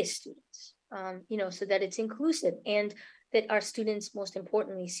youngest students, you know, so that it's inclusive and that our students, most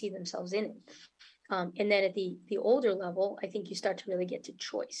importantly, see themselves in it. And then at the older level, I think you start to really get to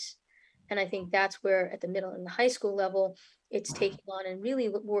choice. And I think that's where at the middle and the high school level, it's taking on and really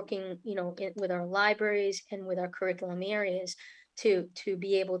working, you know, with our libraries and with our curriculum areas to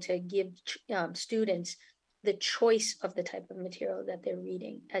be able to give students the choice of the type of material that they're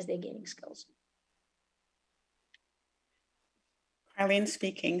reading as they're gaining skills. Arlene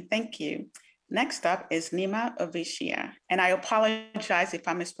speaking, thank you. Next up is Nima Avishia, and I apologize if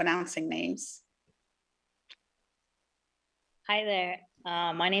I'm mispronouncing names. Hi there.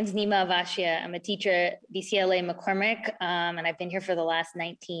 My name's Nima Avashia. I'm a teacher at BCLA McCormick, and I've been here for the last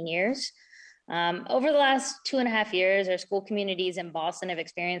 19 years. Over the last 2.5 years, our school communities in Boston have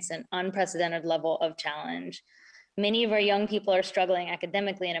experienced an unprecedented level of challenge. Many of our young people are struggling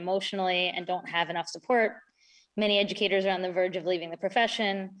academically and emotionally and don't have enough support. Many educators are on the verge of leaving the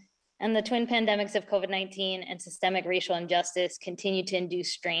profession, and the twin pandemics of COVID-19 and systemic racial injustice continue to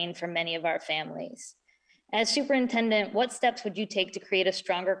induce strain for many of our families. As superintendent, what steps would you take to create a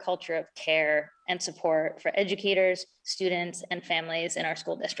stronger culture of care and support for educators, students, and families in our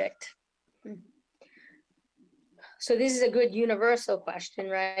school district? So this is a good universal question,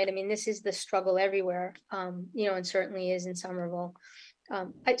 right? I mean, this is the struggle everywhere, you know, and certainly is in Somerville.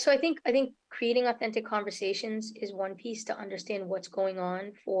 So I think creating authentic conversations is one piece to understand what's going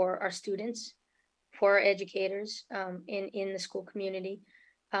on for our students, for our educators in the school community.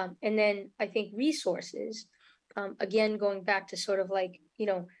 And then I think resources, again, going back to sort of like, you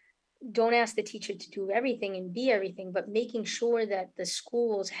know, don't ask the teacher to do everything and be everything, but making sure that the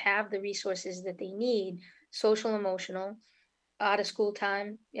schools have the resources that they need, social, emotional, out of school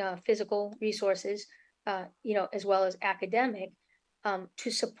time, physical resources, you know, as well as academic,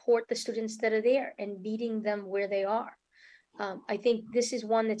 to support the students that are there and meeting them where they are. I think this is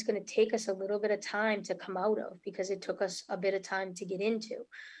one that's going to take us a little bit of time to come out of because it took us a bit of time to get into.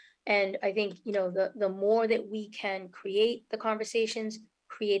 And I think, you know, the more that we can create the conversations,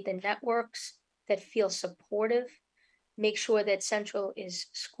 create the networks that feel supportive, make sure that Central is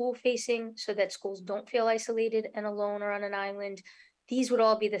school facing so that schools don't feel isolated and alone or on an island. These would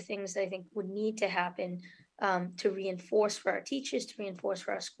all be the things that I think would need to happen to reinforce for our teachers, to reinforce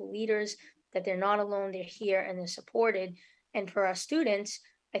for our school leaders that they're not alone, they're here and they're supported. And for our students,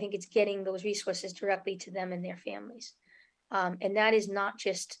 I think it's getting those resources directly to them and their families. And that is not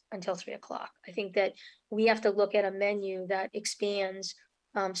just until 3 o'clock. I think that we have to look at a menu that expands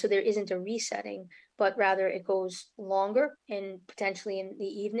so there isn't a resetting, but rather it goes longer and potentially in the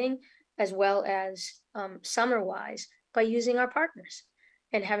evening, as well as summer-wise by using our partners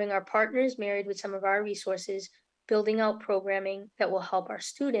and having our partners married with some of our resources, building out programming that will help our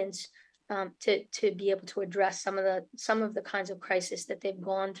students to be able to address some of the kinds of crisis that they've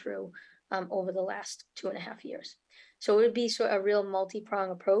gone through over the last 2.5 years. So it would be sort of a real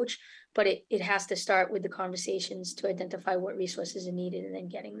multi-pronged approach, but it has to start with the conversations to identify what resources are needed and then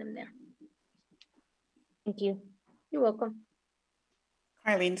getting them there. Thank you. You're welcome.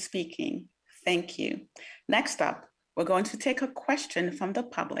 Arlene speaking, thank you. Next up, we're going to take a question from the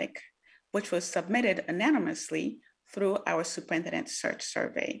public, which was submitted anonymously through our superintendent search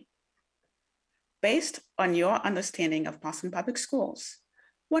survey. Based on your understanding of Boston Public Schools,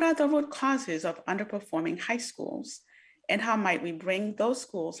 What are the root causes of underperforming high schools? And how might we bring those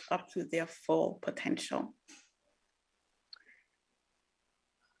schools up to their full potential?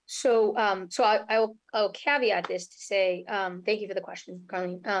 So, I'll caveat this to say, thank you for the question,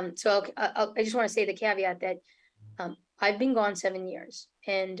 Carlene. I just want to say the caveat that I've been gone 7 years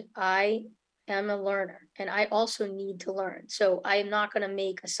and I am a learner and I also need to learn. So I am not going to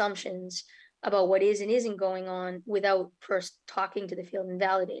make assumptions about what is and isn't going on without first talking to the field and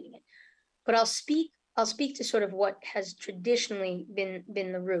validating it. But I'll speak to sort of what has traditionally been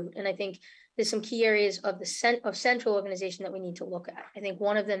the root. And I think there's some key areas of central organization that we need to look at. I think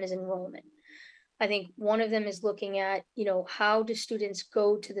one of them is enrollment. I think one of them is looking at, how do students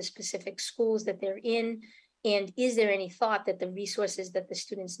go to the specific schools that they're in? And is there any thought that the resources that the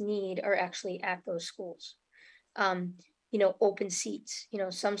students need are actually at those schools? Open seats.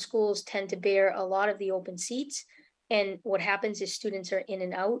 Some schools tend to bear a lot of the open seats. And what happens is students are in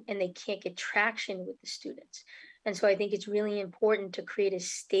and out and they can't get traction with the students. And so I think it's really important to create as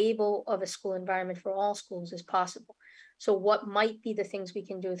stable of a school environment for all schools as possible. So what might be the things we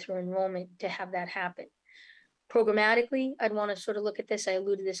can do through enrollment to have that happen? Programmatically, I'd want to sort of look at this. I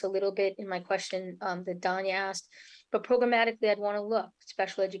alluded this a little bit in my question that Danya asked, but programmatically, I'd want to look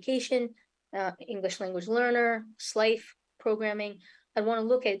special education, English language learner, SLIFE programming. I'd want to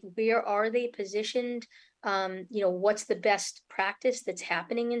look at where are they positioned. What's the best practice that's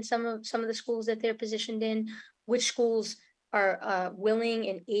happening in some of the schools that they're positioned in? Which schools are willing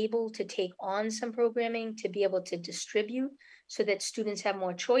and able to take on some programming to be able to distribute so that students have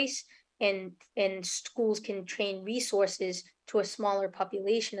more choice and schools can train resources to a smaller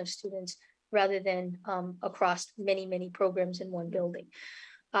population of students rather than across many, many programs in one building.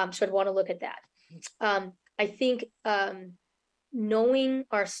 So I'd want to look at that. I think knowing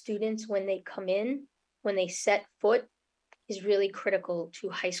our students when they come in, when they set foot, is really critical to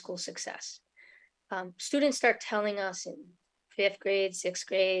high school success. Students start telling us in 5th grade, 6th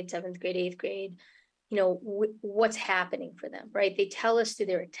grade, 7th grade, 8th grade, what's happening for them, right? They tell us through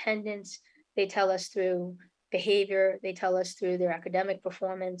their attendance, they tell us through behavior, they tell us through their academic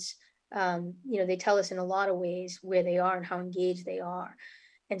performance. They tell us in a lot of ways where they are and how engaged they are.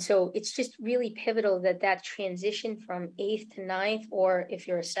 And so it's just really pivotal that transition from 8th to 9th, or if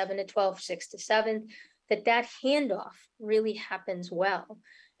you're a 7 to 12, 6 to 7th, that handoff really happens well,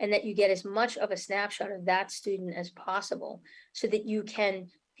 and that you get as much of a snapshot of that student as possible so that you can,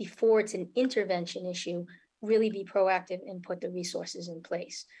 before it's an intervention issue, really be proactive and put the resources in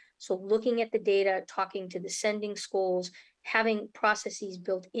place. So looking at the data, talking to the sending schools, having processes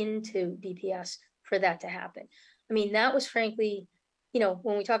built into BPS for that to happen. I mean, that was frankly,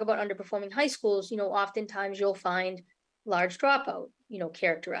 when we talk about underperforming high schools, oftentimes you'll find large dropout,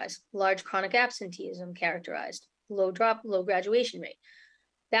 characterized, large chronic absenteeism characterized, low graduation rate.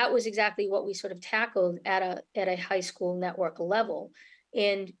 That was exactly what we sort of tackled at a high school network level.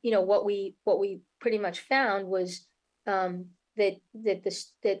 And what we pretty much found was that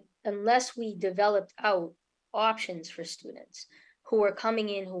unless we developed out options for students who are coming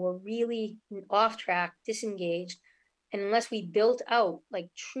in who are really off track, disengaged, and unless we built out like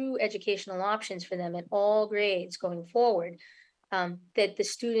true educational options for them at all grades going forward, that the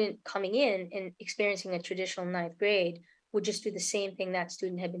student coming in and experiencing a traditional 9th grade would just do the same thing that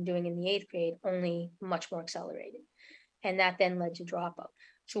student had been doing in the 8th grade, only much more accelerated. And that then led to dropout.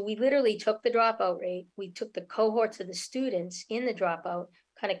 So we literally took the dropout rate, we took the cohorts of the students in the dropout,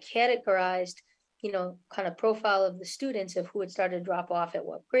 kind of categorized, kind of profile of the students of who had started to drop off at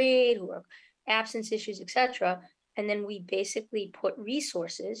what grade, who were absence issues, etc. And then we basically put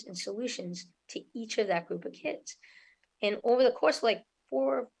resources and solutions to each of that group of kids. And over the course of like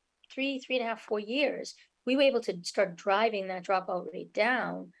 4 years, we were able to start driving that dropout rate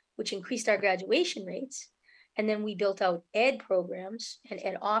down, which increased our graduation rates. And then we built out ed programs and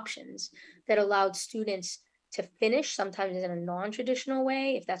ed options that allowed students to finish, sometimes in a non-traditional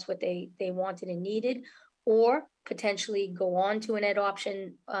way, if that's what they wanted and needed, or potentially go on to an ed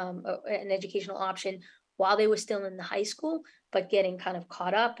option, an educational option while they were still in the high school, but getting kind of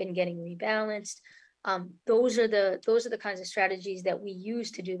caught up and getting rebalanced. Those are the kinds of strategies that we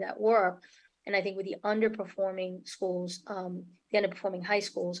use to do that work. And I think with the underperforming schools, the underperforming high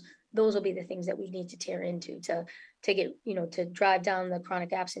schools, those will be the things that we need to tear into to get, to drive down the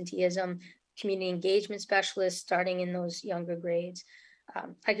chronic absenteeism, community engagement specialists starting in those younger grades.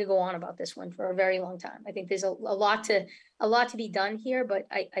 I could go on about this one for a very long time. I think there's a lot to be done here, but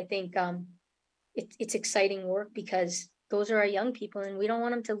I think it's exciting work because those are our young people and we don't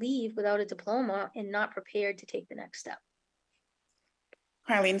want them to leave without a diploma and not prepared to take the next step.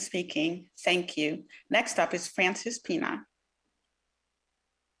 Carlene speaking. Thank you. Next up is Francis Pina.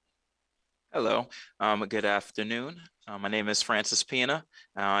 Hello, good afternoon. My name is Francis Pina.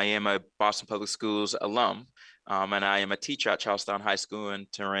 I am a Boston Public Schools alum, and I am a teacher at Charlestown High School in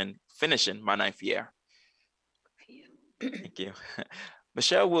Turin, finishing my 9th year. Thank you.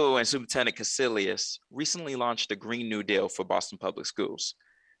 Michelle Wu and Superintendent Casilius recently launched the Green New Deal for Boston Public Schools.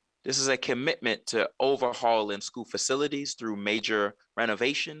 This is a commitment to overhauling school facilities through major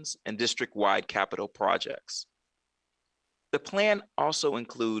renovations and district-wide capital projects. The plan also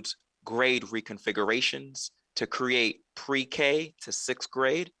includes grade reconfigurations to create pre-K to 6th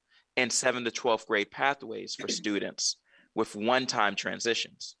grade and 7th to 12th grade pathways for students with one-time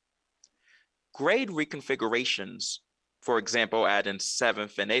transitions. Grade reconfigurations, for example, adding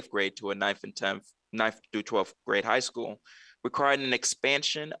 7th and 8th grade to a 9th and 10th, 9th through 12th grade high school, required an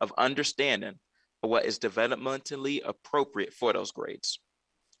expansion of understanding of what is developmentally appropriate for those grades.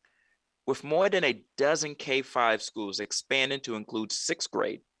 With more than a dozen K-5 schools expanding to include 6th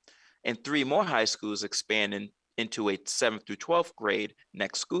grade and 3 more high schools expanding into a 7th through 12th grade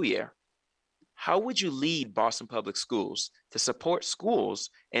next school year, how would you lead Boston Public Schools to support schools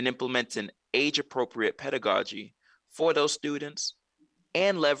in implementing age-appropriate pedagogy for those students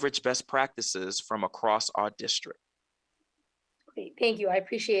and leverage best practices from across our district? Great, thank you. I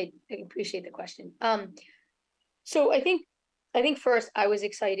appreciate the question. So I think first I was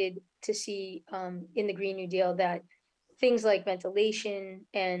excited to see in the Green New Deal that things like ventilation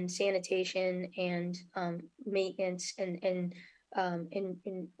and sanitation and maintenance and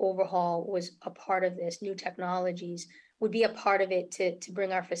overhaul was a part of this. New technologies would be a part of it to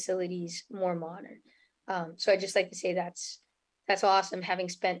bring our facilities more modern. So I'd just like to say that's awesome, having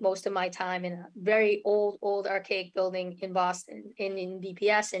spent most of my time in a very old archaic building in Boston in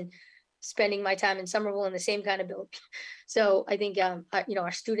BPS and spending my time in Somerville in the same kind of building. So I think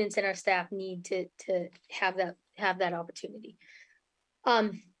our students and our staff need to have that opportunity.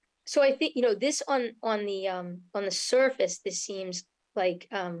 So I think this on the surface, this seems like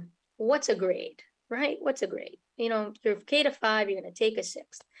what's a grade, right? What's a grade? You're K to 5, you're going to take a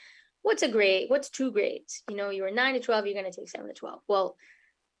 6th. What's a grade? What's 2 grades? You were 9 to 12, you're going to take 7 to 12. Well,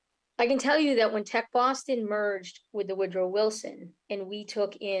 I can tell you that when Tech Boston merged with the Woodrow Wilson and we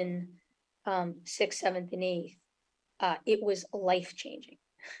took in 6th, 7th, and 8th, it was life-changing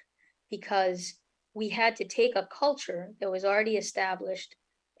because we had to take a culture that was already established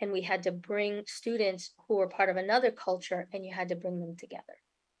and we had to bring students who were part of another culture and you had to bring them together.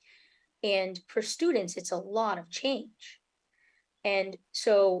 And for students, it's a lot of change. And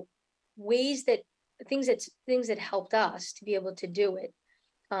so things that helped us to be able to do it,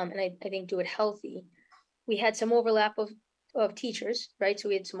 and I think do it healthy, we had some overlap of teachers, right? So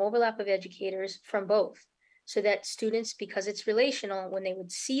we had some overlap of educators from both, so that students, because it's relational, when they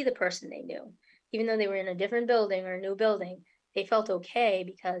would see the person they knew, even though they were in a different building or a new building, they felt okay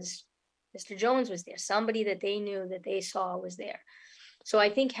because Mr. Jones was there, somebody that they knew that they saw was there. So I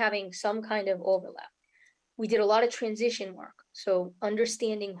think having some kind of overlap. We did a lot of transition work. So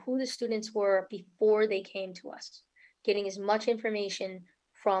understanding who the students were before they came to us, getting as much information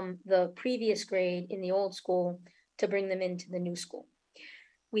from the previous grade in the old school to bring them into the new school.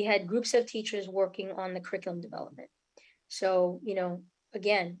 We had groups of teachers working on the curriculum development. So,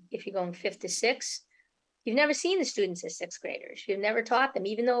 again, if you're going 5th to 6th, you've never seen the students as 6th graders. You've never taught them,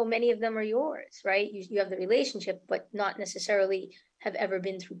 even though many of them are yours, right? You have the relationship, but not necessarily have ever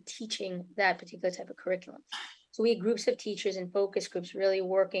been through teaching that particular type of curriculum. So we had groups of teachers and focus groups really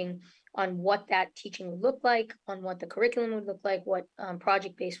working on what that teaching would look like, on what the curriculum would look like, what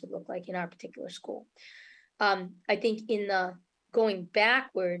project-based would look like in our particular school. I think in the going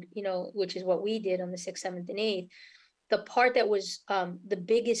backward, which is what we did on the 6th, 7th, and 8th, the part that was the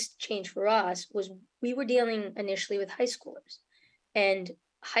biggest change for us was we were dealing initially with high schoolers. And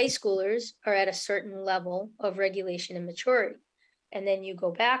high schoolers are at a certain level of regulation and maturity. And then you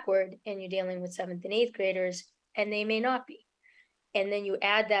go backward and you're dealing with 7th and 8th graders, and they may not be. And then you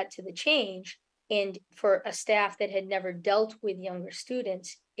add that to the change. And for a staff that had never dealt with younger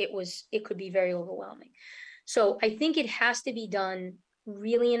students, it could be very overwhelming. So I think it has to be done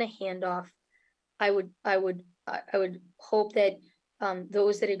really in a handoff. I would hope that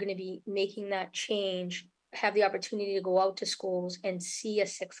those that are going to be making that change have the opportunity to go out to schools and see a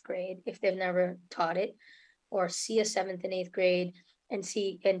 6th grade if they've never taught it, or see a 7th and 8th grade and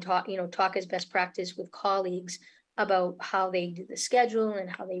see and talk as best practice with colleagues about how they do the schedule and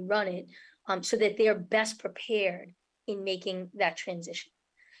how they run it, so that they are best prepared in making that transition.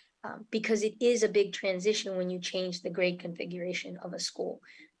 Because it is a big transition when you change the grade configuration of a school.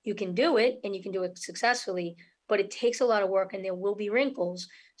 You can do it and you can do it successfully, but it takes a lot of work and there will be wrinkles.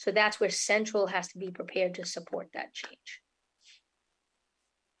 So that's where Central has to be prepared to support that change.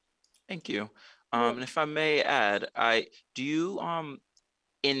 Thank you. And if I may add, do you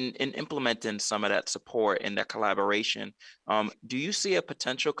in implementing some of that support and that collaboration, do you see a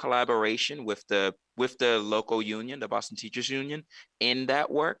potential collaboration with the local union, the Boston Teachers Union, in that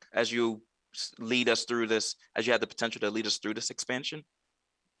work as you lead us through this, as you have the potential to lead us through this expansion?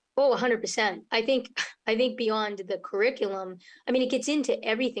 Oh, 100%. I think beyond the curriculum, I mean, it gets into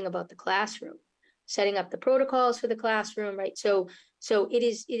everything about the classroom, setting up the protocols for the classroom, right? So it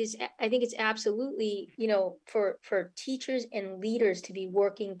is, I think it's absolutely, you know, for teachers and leaders to be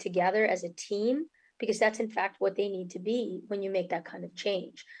working together as a team, because that's in fact what they need to be when you make that kind of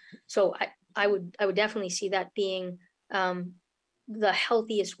change. So I would definitely see that being the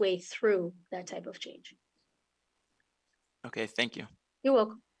healthiest way through that type of change. Okay, thank you. You're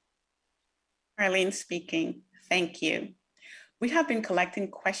welcome. Arlene speaking. Thank you. We have been collecting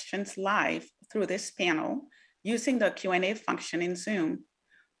questions live through this panel using the Q&A function in Zoom.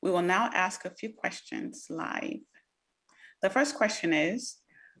 We will now ask a few questions live. The first question is,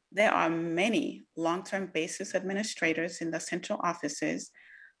 there are many long-term basis administrators in the central offices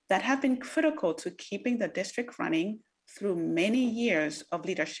that have been critical to keeping the district running through many years of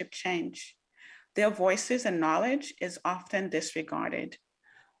leadership change. Their voices and knowledge is often disregarded.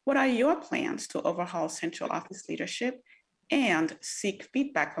 What are your plans to overhaul central office leadership and seek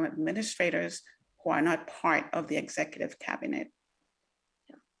feedback from administrators who are not part of the executive cabinet?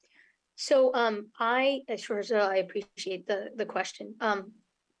 So I appreciate the question.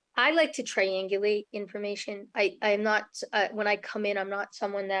 I like to triangulate information. I'm not, when I come in, I'm not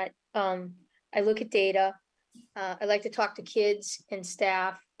someone that, I look at data. I like to talk to kids and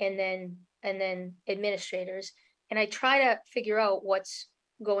staff and then administrators. And I try to figure out what's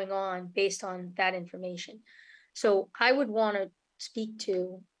going on based on that information. So I would want to speak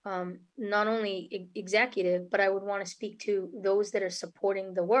to not only executive, but I would want to speak to those that are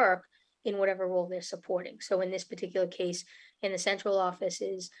supporting the work in whatever role they're supporting. So in this particular case, in the central office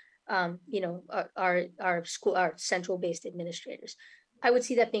is, you know, our central based administrators. I would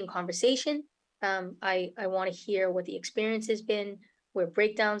see that being conversation. I want to hear what the experience has been, where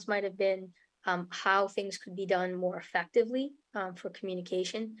breakdowns might have been, how things could be done more effectively for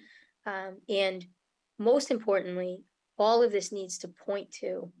communication. And most importantly, all of this needs to point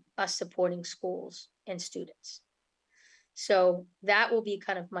to us supporting schools and students. So that will be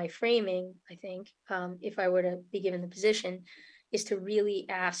kind of my framing, I think, if I were to be given the position, is to really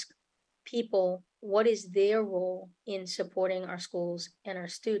ask people, what is their role in supporting our schools and our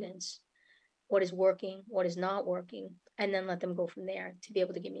students? What is working, what is not working, and then let them go from there to be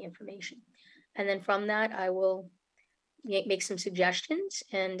able to give me information. And then from that, I will make some suggestions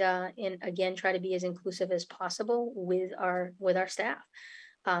and again, try to be as inclusive as possible with our staff.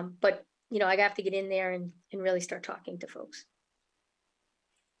 But you know, I have to get in there and really start talking to folks.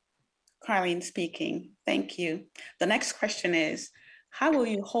 Carlene speaking. Thank you. The next question is, how will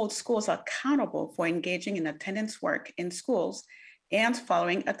you hold schools accountable for engaging in attendance work in schools and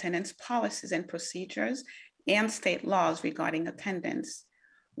following attendance policies and procedures and state laws regarding attendance?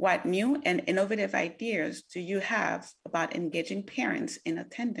 What new and innovative ideas do you have about engaging parents in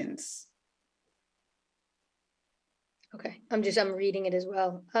attendance? Okay, I'm reading it as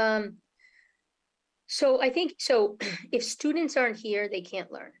well. So I think, if students aren't here, they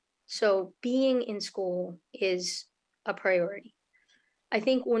can't learn. So being in school is a priority. I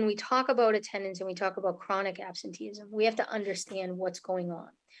think when we talk about attendance and we talk about chronic absenteeism, we have to understand what's going on.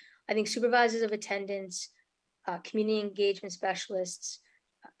 I think supervisors of attendance, community engagement specialists,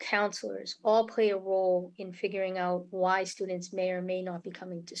 counselors all play a role in figuring out why students may or may not be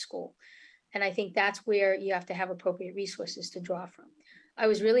coming to school. And I think that's where you have to have appropriate resources to draw from. I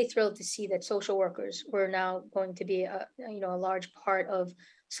was really thrilled to see that social workers were now going to be a large part of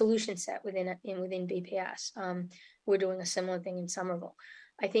solution set within BPS. We're doing a similar thing in Somerville.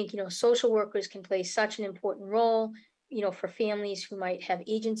 I think, social workers can play such an important role, for families who might have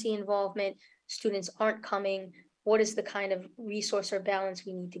agency involvement. Students aren't coming. What is the kind of resource or balance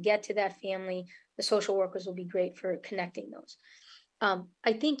we need to get to that family? The social workers will be great for connecting those.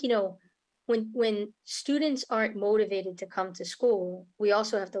 I think, when students aren't motivated to come to school, we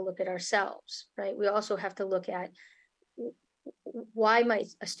also have to look at ourselves, right? We also have to look at why might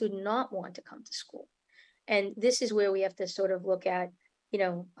a student not want to come to school? And this is where we have to sort of look at,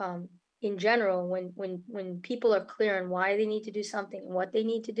 in general, when people are clear on why they need to do something and what they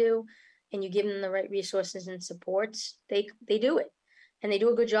need to do, and you give them the right resources and supports, they do it. And they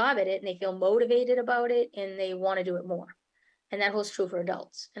do a good job at it, and they feel motivated about it, and they want to do it more. And that holds true for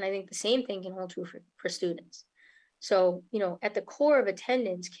adults. And I think the same thing can hold true for students. So, at the core of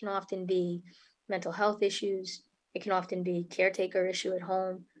attendance can often be mental health issues. It can often be caretaker issue at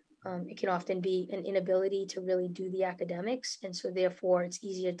home. It can often be an inability to really do the academics. And so therefore it's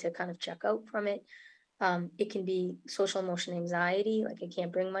easier to kind of check out from it. It can be social emotional anxiety, like I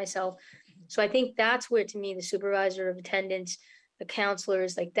can't bring myself. So I think that's where, to me, the supervisor of attendance, the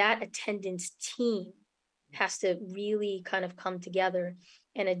counselors, like that attendance team has to really kind of come together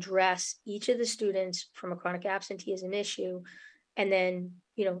and address each of the students from a chronic absenteeism issue. And then,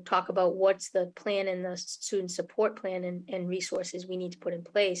 talk about what's the plan and the student support plan and resources we need to put in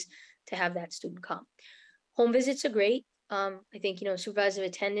place to have that student come. Home visits are great. I think, supervisor of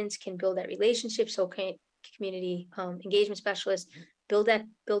attendance can build that relationship. So can community engagement specialists build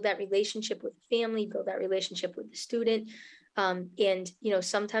that relationship with the family, build that relationship with the student. And,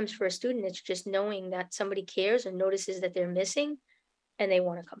 sometimes for a student, it's just knowing that somebody cares and notices that they're missing and they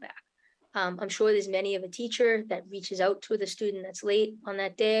want to come back. I'm sure there's many of a teacher that reaches out to the student that's late on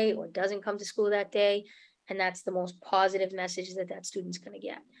that day or doesn't come to school that day. And that's the most positive message that student's going to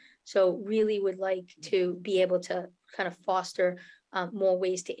get. So really would like to be able to kind of foster more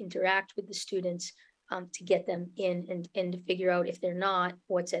ways to interact with the students to get them in and to figure out if they're not,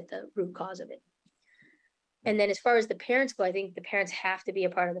 what's at the root cause of it. And then as far as the parents go, I think the parents have to be a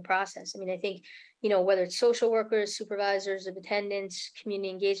part of the process. I mean, I think, whether it's social workers, supervisors of attendance,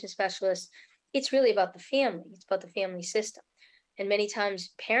 community engagement specialists, it's really about the family. It's about the family system. And many times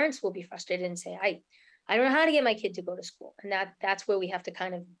parents will be frustrated and say, I don't know how to get my kid to go to school. And that's where we have to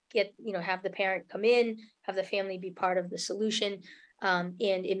kind of get, have the parent come in, have the family be part of the solution. And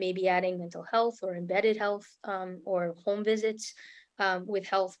it may be adding mental health or embedded health or home visits with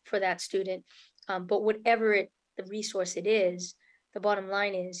health for that student. But whatever the resource it is, the bottom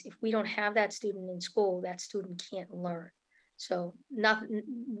line is if we don't have that student in school, that student can't learn. So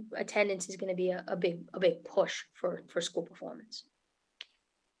attendance is going to be a big push for school performance.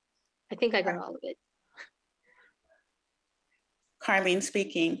 I think I got all of it. Carlene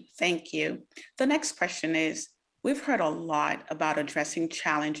speaking, thank you. The next question is, we've heard a lot about addressing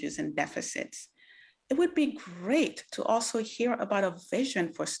challenges and deficits. It would be great to also hear about a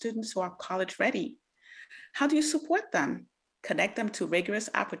vision for students who are college ready. How do you support them? Connect them to rigorous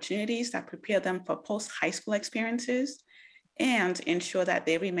opportunities that prepare them for post-high school experiences and ensure that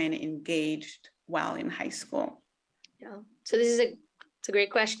they remain engaged while in high school? Yeah, so this is it's a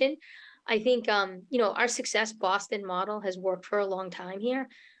great question. I think, our Success Boston model has worked for a long time here,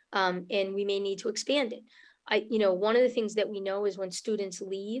 and we may need to expand it. One of the things that we know is when students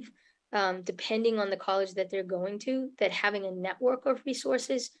leave, depending on the college that they're going to, that having a network of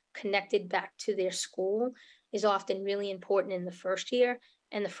resources connected back to their school is often really important in the first year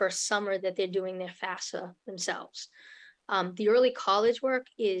and the first summer that they're doing their FAFSA themselves. The early college work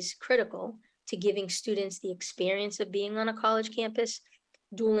is critical to giving students the experience of being on a college campus.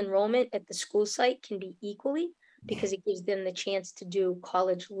 Dual enrollment at the school site can be equally because it gives them the chance to do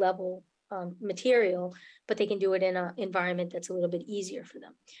college level material, but they can do it in an environment that's a little bit easier for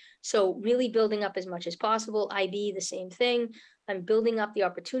them. So really building up as much as possible. IB, the same thing. I'm building up the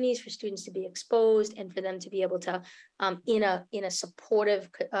opportunities for students to be exposed and for them to be able to, in a supportive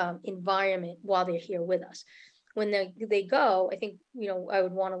environment while they're here with us. When they go, I think, I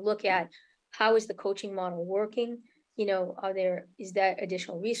would want to look at how is the coaching model working? Is that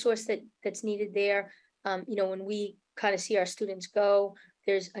additional resource that's needed there? When we kind of see our students go,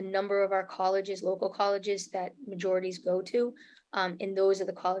 there's a number of our colleges, local colleges that majorities go to. And those are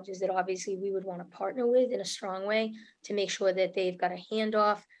the colleges that obviously we would want to partner with in a strong way to make sure that they've got a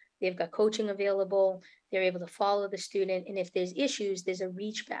handoff, they've got coaching available, they're able to follow the student. And if there's issues, there's a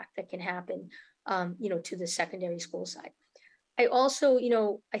reach back that can happen, to the secondary school side. I also,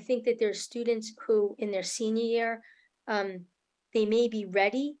 I think that there's students who in their senior year, they may be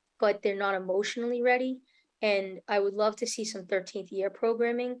ready, but they're not emotionally ready. And I would love to see some 13th year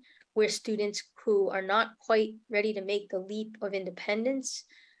programming where students who are not quite ready to make the leap of independence,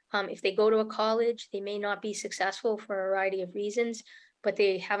 if they go to a college, they may not be successful for a variety of reasons, but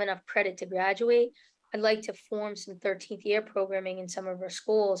they have enough credit to graduate. I'd like to form some 13th year programming in some of our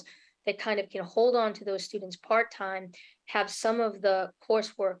schools that kind of can hold on to those students part-time, have some of the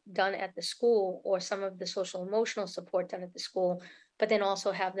coursework done at the school or some of the social emotional support done at the school, but then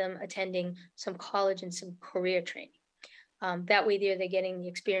also have them attending some college and some career training. That way they're getting the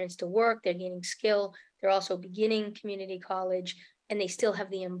experience to work, they're gaining skill, they're also beginning community college, and they still have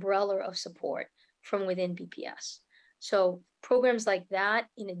the umbrella of support from within BPS. So programs like that,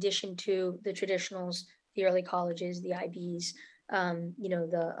 in addition to the traditionals, the early colleges, the IBs,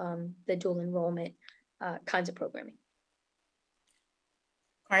 the dual enrollment kinds of programming.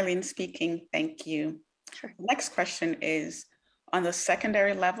 Carlene speaking, thank you. Sure. Next question is, on the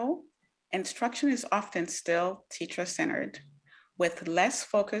secondary level, instruction is often still teacher-centered. with less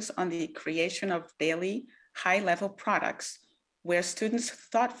focus on the creation of daily high-level products where students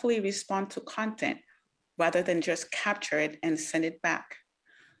thoughtfully respond to content rather than just capture it and send it back.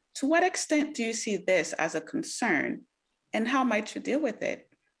 To what extent do you see this as a concern, and how might you deal with it?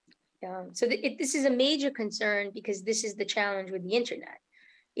 So this is a major concern because this is the challenge with the internet.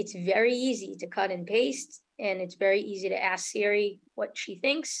 It's very easy to cut and paste, and it's very easy to ask Siri what she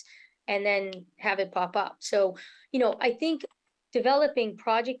thinks and then have it pop up. So, I think developing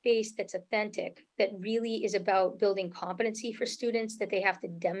project-based that's authentic, that really is about building competency for students that they have to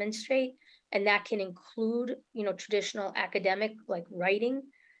demonstrate, and that can include, traditional academic like writing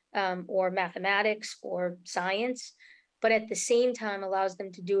or mathematics or science, but at the same time allows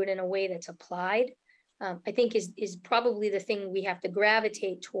them to do it in a way that's applied, I think is probably the thing we have to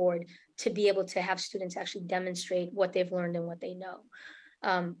gravitate toward to be able to have students actually demonstrate what they've learned and what they know.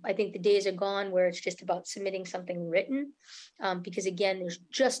 I think the days are gone where it's just about submitting something written, because again, there's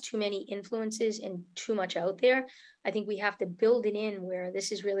just too many influences and too much out there. I think we have to build it in where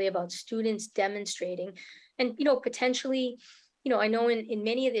this is really about students demonstrating and, potentially, I know in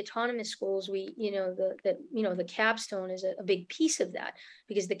many of the autonomous schools, the capstone is a big piece of that,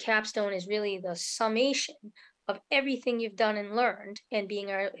 because the capstone is really the summation of everything you've done and learned and being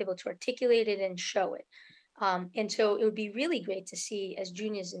able to articulate it and show it. And so it would be really great to see as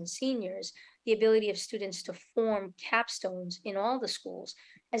juniors and seniors, the ability of students to form capstones in all the schools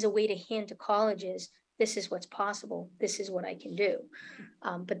as a way to hand to colleges, this is what's possible, this is what I can do.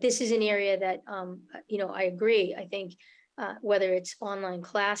 But this is an area that, I agree. I think whether it's online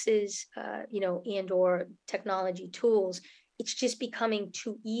classes, and or technology tools, it's just becoming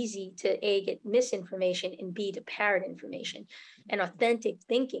too easy to A, get misinformation, and B, to parrot information. And authentic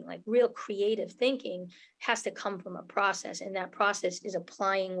thinking, like real creative thinking, has to come from a process, and that process is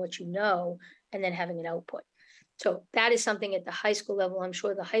applying what you know and then having an output. So that is something at the high school level, I'm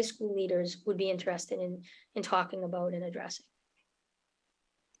sure the high school leaders would be interested in talking about and addressing.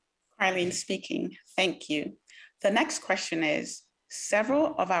 Arlene speaking, thank you. The next question is,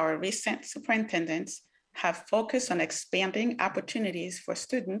 several of our recent superintendents have focused on expanding opportunities for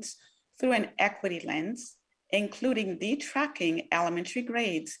students through an equity lens, including detracking elementary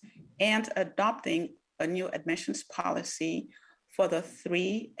grades and adopting a new admissions policy for the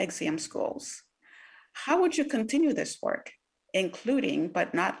 3 exam schools. How would you continue this work, including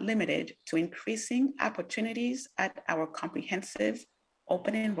but not limited to increasing opportunities at our comprehensive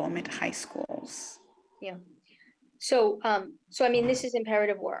open enrollment high schools? Yeah. So I mean, this is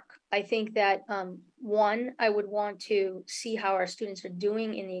imperative work. I think that one, I would want to see how our students are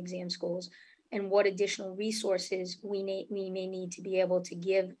doing in the exam schools and what additional resources we may need to be able to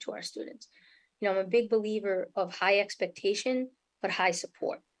give to our students. I'm a big believer of high expectation, but high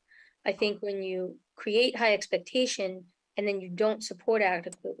support. I think when you create high expectation and then you don't support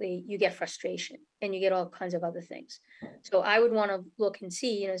adequately, you get frustration and you get all kinds of other things. So I would want to look and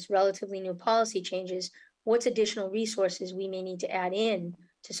see, as relatively new policy changes, what's additional resources we may need to add in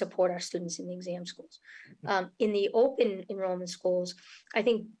to support our students in the exam schools. In the open enrollment schools, I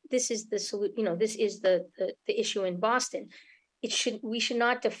think this is the issue in Boston. We should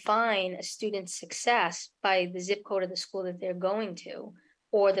not define a student's success by the zip code of the school that they're going to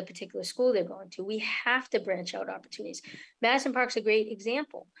or the particular school they're going to. We have to branch out opportunities. Madison Park's a great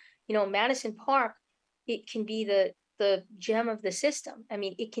example. Madison Park, it can be the gem of the system. I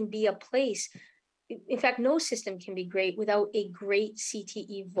mean, it can be a place. In fact, no system can be great without a great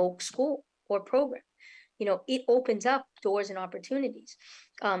CTE voc school or program. It opens up doors and opportunities.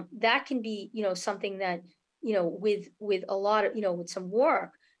 That can be, something that, with a lot of, with some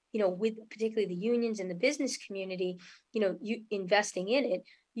work, with particularly the unions and the business community, you investing in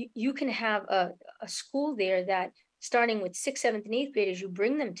it, you can have a school there that starting with 6th, 7th, and 8th graders, you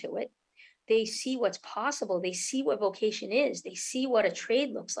bring them to it. They see what's possible. They see what vocation is. They see what a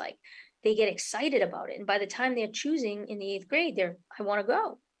trade looks like. They get excited about it. And by the time they're choosing in the 8th grade, I want to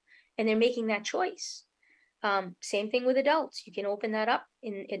go. And they're making that choice. Same thing with adults. You can open that up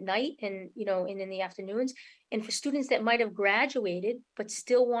at night and, and in the afternoons. And for students that might have graduated, but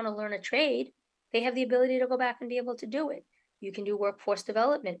still want to learn a trade, they have the ability to go back and be able to do it. You can do workforce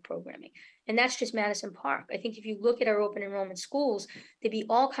development programming. And that's just Madison Park. I think if you look at our open enrollment schools, there'd be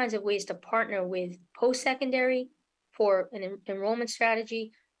all kinds of ways to partner with post-secondary for an enrollment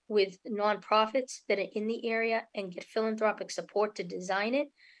strategy, with nonprofits that are in the area and get philanthropic support to design it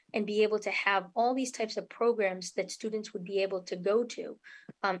and be able to have all these types of programs that students would be able to go to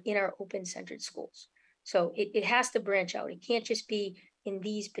in our open-centered schools. So it has to branch out. It can't just be in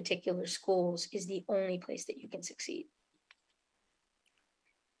these particular schools is the only place that you can succeed.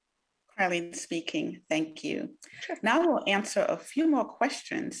 Carlene speaking, thank you. Now we'll answer a few more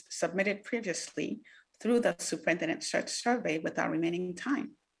questions submitted previously through the Superintendent Search Survey with our remaining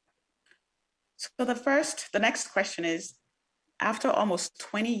time. So the next question is, after almost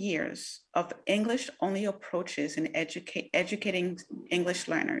 20 years of English-only approaches in educating English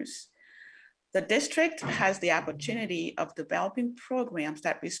learners, the district has the opportunity of developing programs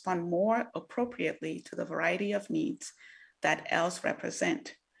that respond more appropriately to the variety of needs that ELs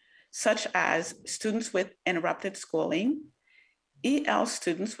represent, such as students with interrupted schooling, EL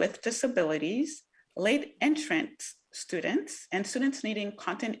students with disabilities, late entrant students, and students needing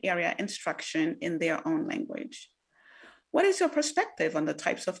content area instruction in their own language. What is your perspective on the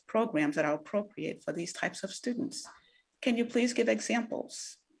types of programs that are appropriate for these types of students? Can you please give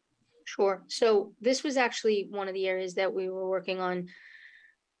examples? Sure. So this was actually one of the areas that we were working on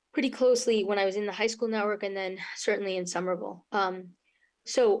pretty closely when I was in the high school network, and then certainly in Somerville.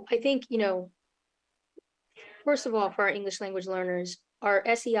 So I think, first of all, for our English language learners, our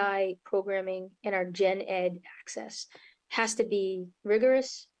SEI programming and our Gen Ed access has to be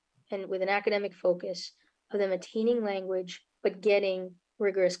rigorous and with an academic focus of them attaining language, but getting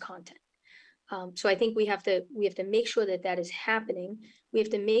rigorous content. So I think we have to make sure that that is happening. We have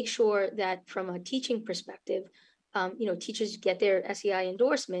to make sure that from a teaching perspective, teachers get their SEI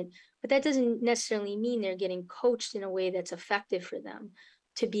endorsement, but that doesn't necessarily mean they're getting coached in a way that's effective for them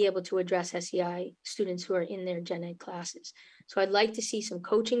to be able to address SEI students who are in their Gen Ed classes. So I'd like to see some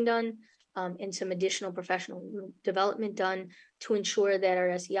coaching done and some additional professional development done to ensure that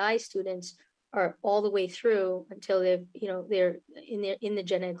our SEI students are all the way through until they're in the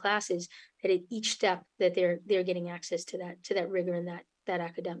Gen Ed classes, that at each step that they're getting access to that rigor and that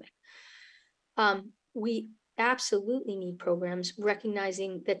academic. We absolutely need programs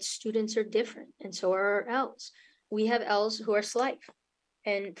recognizing that students are different, and so are our ELs. We have ELs who are SLIFE,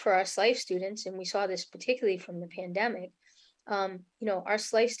 and for our SLIFE students, and we saw this particularly from the pandemic, our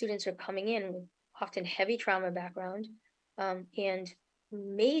SLIFE students are coming in with often heavy trauma background and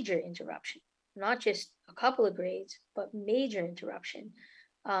major interruption. Not just a couple of grades, but major interruption,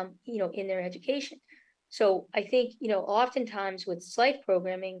 in their education. So I think, oftentimes with SLIFE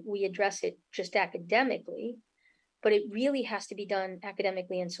programming, we address it just academically, but it really has to be done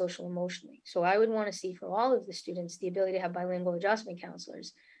academically and social emotionally. So I would want to see for all of the students, the ability to have bilingual adjustment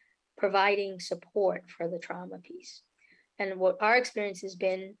counselors providing support for the trauma piece. And what our experience has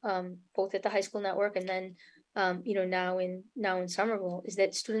been, both at the high school network and then, now in Somerville, is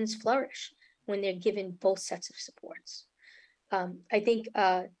that students flourish when they're given both sets of supports. I think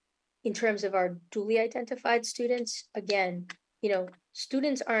in terms of our dually identified students, again,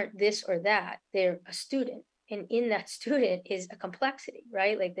 students aren't this or that, they're a student. And in that student is a complexity,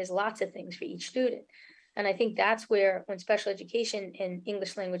 right? Like there's lots of things for each student. And I think that's where when special education and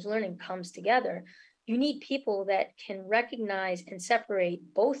English language learning comes together, you need people that can recognize and separate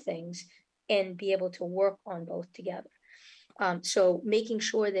both things and be able to work on both together. So making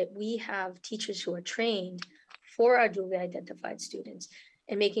sure that we have teachers who are trained for our dually identified students,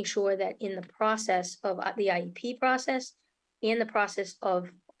 and making sure that in the process of the IEP process and the process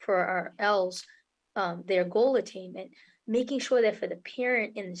for our ELs, their goal attainment, making sure that for the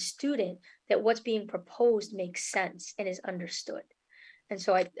parent and the student that what's being proposed makes sense and is understood. And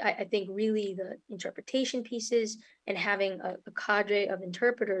so I think really the interpretation pieces and having a cadre of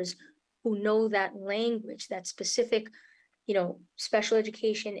interpreters who know that language, that specific special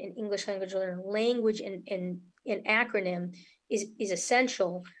education and English language learner language and acronym is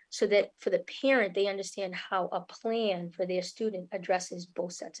essential, so that for the parent, they understand how a plan for their student addresses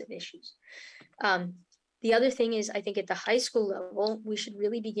both sets of issues. The other thing is, I think at the high school level, we should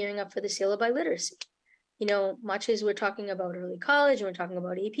really be gearing up for the syllabi literacy. Much as we're talking about early college and we're talking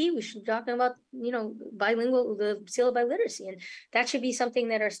about AP, we should be talking about, the syllabi literacy. And that should be something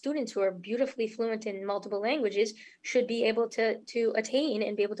that our students who are beautifully fluent in multiple languages should be able to attain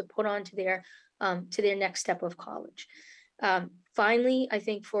and be able to put on to their next step of college. Finally, I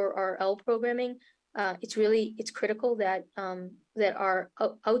think for our L programming, it's critical that our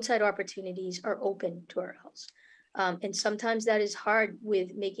outside opportunities are open to our Ls. And sometimes that is hard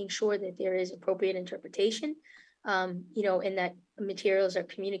with making sure that there is appropriate interpretation, and that materials are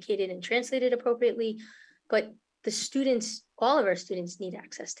communicated and translated appropriately. But the students, all of our students need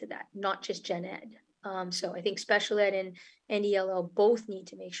access to that, not just Gen Ed. So I think special ed and ELL both need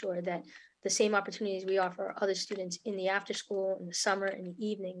to make sure that the same opportunities we offer other students in the after school, in the summer, and the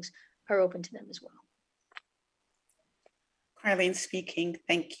evenings are open to them as well. Carlene speaking,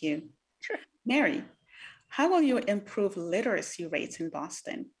 thank you. Sure. Mary, how will you improve literacy rates in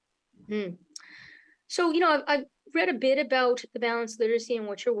Boston? So, read a bit about the balanced literacy and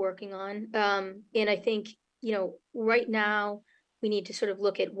what you're working on. And I think, you know, right now we need to sort of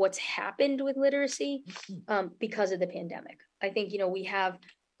look at what's happened with literacy because of the pandemic. I think, you know, we have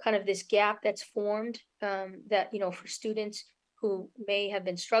kind of this gap that's formed that, you know, for students who may have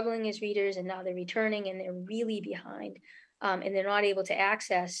been struggling as readers and now they're returning and they're really behind and they're not able to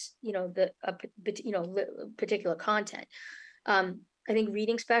access, you know, particular content. I think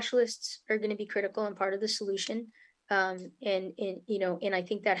reading specialists are going to be critical and part of the solution. And you know, and I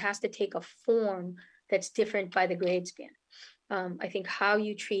think that has to take a form that's different by the grade span. I think how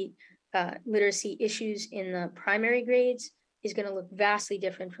you treat literacy issues in the primary grades is going to look vastly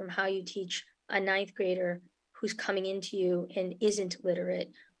different from how you teach a ninth grader who's coming into you and isn't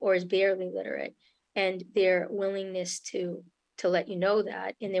literate or is barely literate, and their willingness to let you know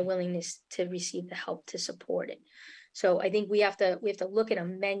that, and their willingness to receive the help to support it. So I think we have to look at a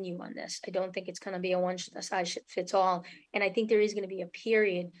menu on this. I don't think it's going to be a one size fits all. And I think there is going to be a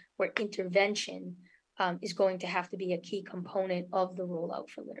period where intervention is going to have to be a key component of the rollout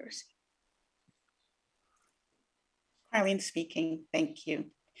for literacy. Arlene speaking, thank you.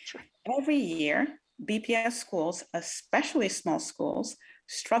 Sure. Every year, BPS schools, especially small schools,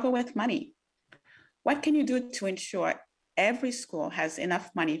 struggle with money. What can you do to ensure every school has enough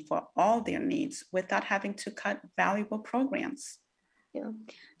money for all their needs without having to cut valuable programs? Yeah.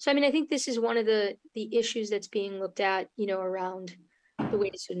 So, I mean, I think this is one of the issues that's being looked at, you know, around the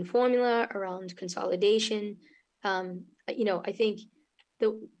weighted student formula, around consolidation. You know, I think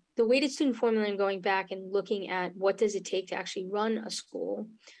the weighted student formula and going back and looking at what does it take to actually run a school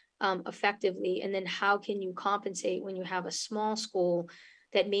effectively, and then how can you compensate when you have a small school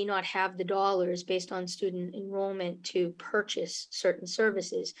that may not have the dollars based on student enrollment to purchase certain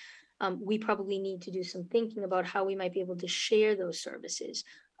services. We probably need to do some thinking about how we might be able to share those services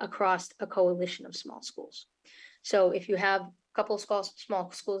across a coalition of small schools. So if you have a couple of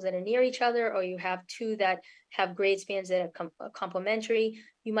small schools that are near each other, or you have two that have grade spans that are complementary,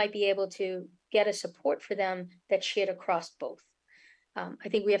 you might be able to get a support for them that's shared across both. I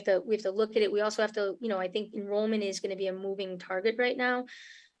think we have to look at it. We also have to, you know, I think enrollment is going to be a moving target right now.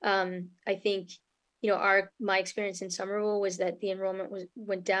 I think, you know, my experience in Somerville was that the enrollment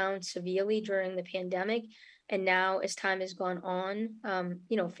went down severely during the pandemic. And now as time has gone on,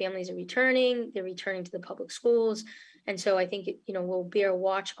 you know, families are returning, they're returning to the public schools. And so I think, you know, we'll bear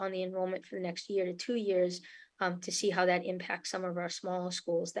watch on the enrollment for the next year to 2 years to see how that impacts some of our smaller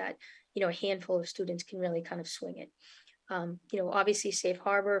schools that, you know, a handful of students can really kind of swing it. You know, obviously safe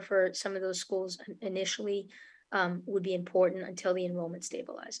harbor for some of those schools initially would be important until the enrollment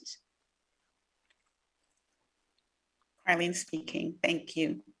stabilizes. Arlene speaking, thank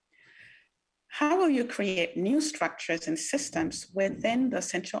you. How will you create new structures and systems within the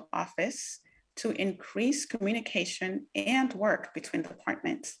central office to increase communication and work between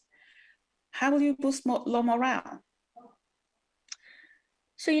departments? How will you boost low morale?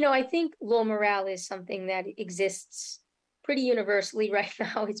 So, you know, I think low morale is something that exists pretty universally right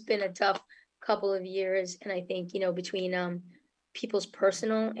now. It's been a tough couple of years. And I think, you know, between people's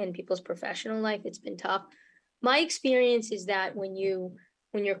personal and people's professional life, it's been tough. My experience is that when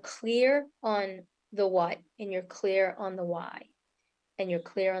you're clear on the what, and you're clear on the why, and you're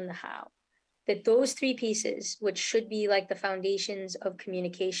clear on the how, that those three pieces, which should be like the foundations of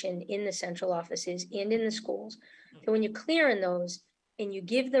communication in the central offices and in the schools, that when you're clear in those and you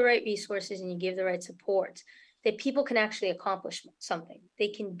give the right resources and you give the right support, that people can actually accomplish something. They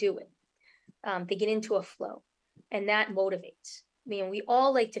can do it. They get into a flow, and that motivates. I mean, we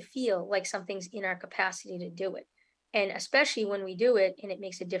all like to feel like something's in our capacity to do it. And especially when we do it and it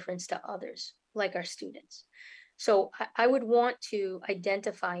makes a difference to others, like our students. So I would want to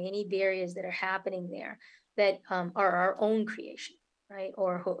identify any barriers that are happening there that are our own creation, right?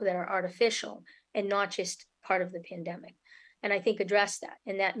 Or that are artificial and not just part of the pandemic. And I think address that.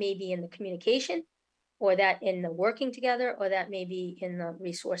 And that may be in the communication, or that in the working together, or that may be in the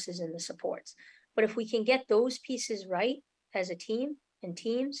resources and the supports. But if we can get those pieces right as a team and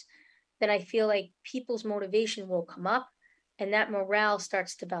teams, then I feel like people's motivation will come up, and that morale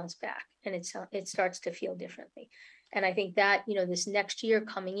starts to bounce back, and it starts to feel differently. And I think that, you know, this next year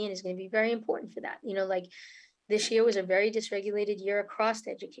coming in is going to be very important for that. You know, like this year was a very dysregulated year across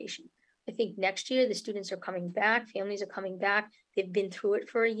education. I think next year the students are coming back, families are coming back. They've been through it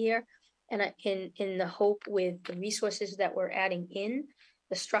for a year. And in the hope with the resources that we're adding in,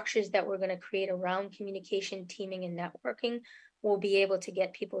 the structures that we're going to create around communication, teaming, and networking, we'll be able to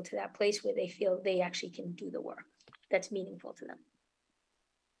get people to that place where they feel they actually can do the work that's meaningful to them.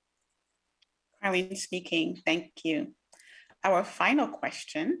 Arlene speaking, thank you. Our final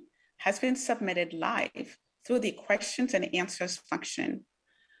question has been submitted live through the questions and answers function.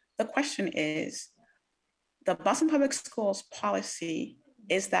 The question is, the Boston Public Schools policy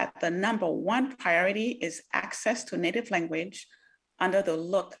is that the number one priority is access to native language under the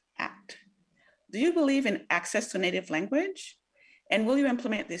Look Act. Do you believe in access to native language? And will you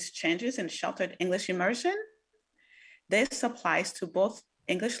implement these changes in sheltered English immersion? This applies to both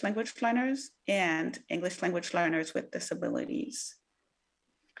English language learners and English language learners with disabilities.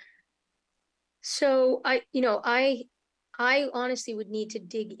 So I honestly would need to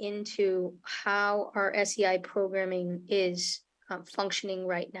dig into how our SEI programming is functioning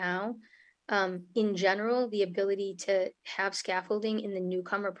right now. In general, the ability to have scaffolding in the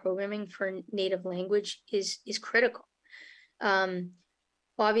newcomer programming for native language is critical.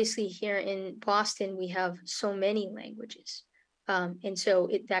 Obviously, here in Boston, we have so many languages, and so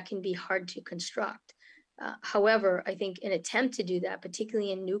that can be hard to construct. However, I think an attempt to do that,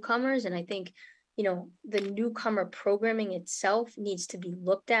 particularly in newcomers, and I think the newcomer programming itself needs to be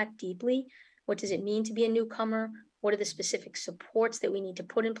looked at deeply. What does it mean to be a newcomer? What are the specific supports that we need to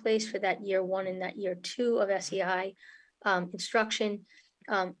put in place for that year one and that year two of SEI instruction?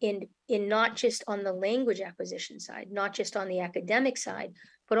 In not just on the language acquisition side, not just on the academic side,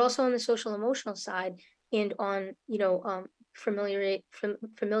 but also on the social emotional side, and on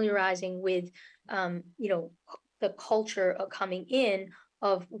familiarizing with the culture of coming in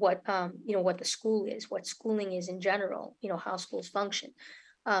of what what the school is, what schooling is in general, how schools function.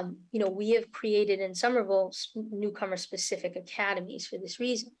 We have created in Somerville newcomer specific academies for this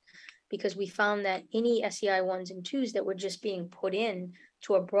reason, because we found that any SEI 1s and 2s that were just being put in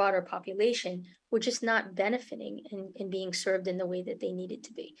to a broader population were just not benefiting and being served in the way that they needed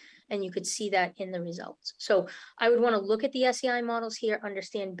to be. And you could see that in the results. So I would want to look at the SEI models here,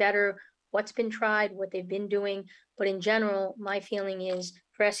 understand better what's been tried, what they've been doing. But in general, my feeling is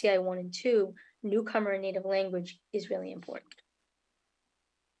for SEI 1 and 2, newcomer and native language is really important.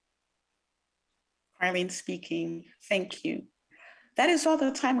 Arlene speaking, thank you. That is all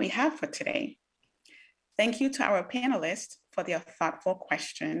the time we have for today. Thank you to our panelists for their thoughtful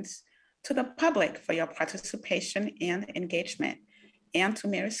questions, to the public for your participation and engagement, and to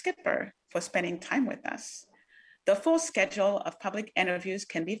Mary Skipper for spending time with us. The full schedule of public interviews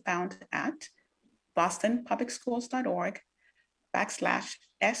can be found at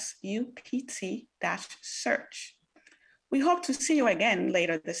bostonpublicschools.org/SUPT-search. We hope to see you again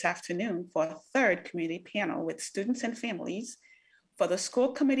later this afternoon for a third community panel with students and families for the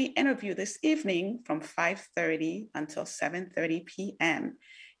school committee interview this evening from 5:30 until 7:30 p.m.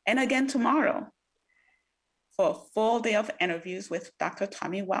 And again tomorrow for a full day of interviews with Dr.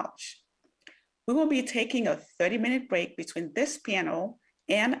 Tommy Welch. We will be taking a 30-minute break between this panel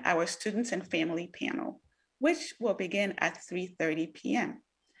and our students and family panel, which will begin at 3:30 p.m.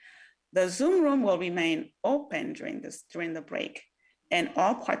 The Zoom room will remain open during the break, and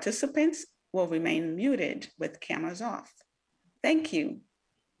all participants will remain muted with cameras off. Thank you.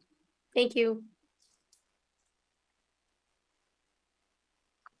 Thank you.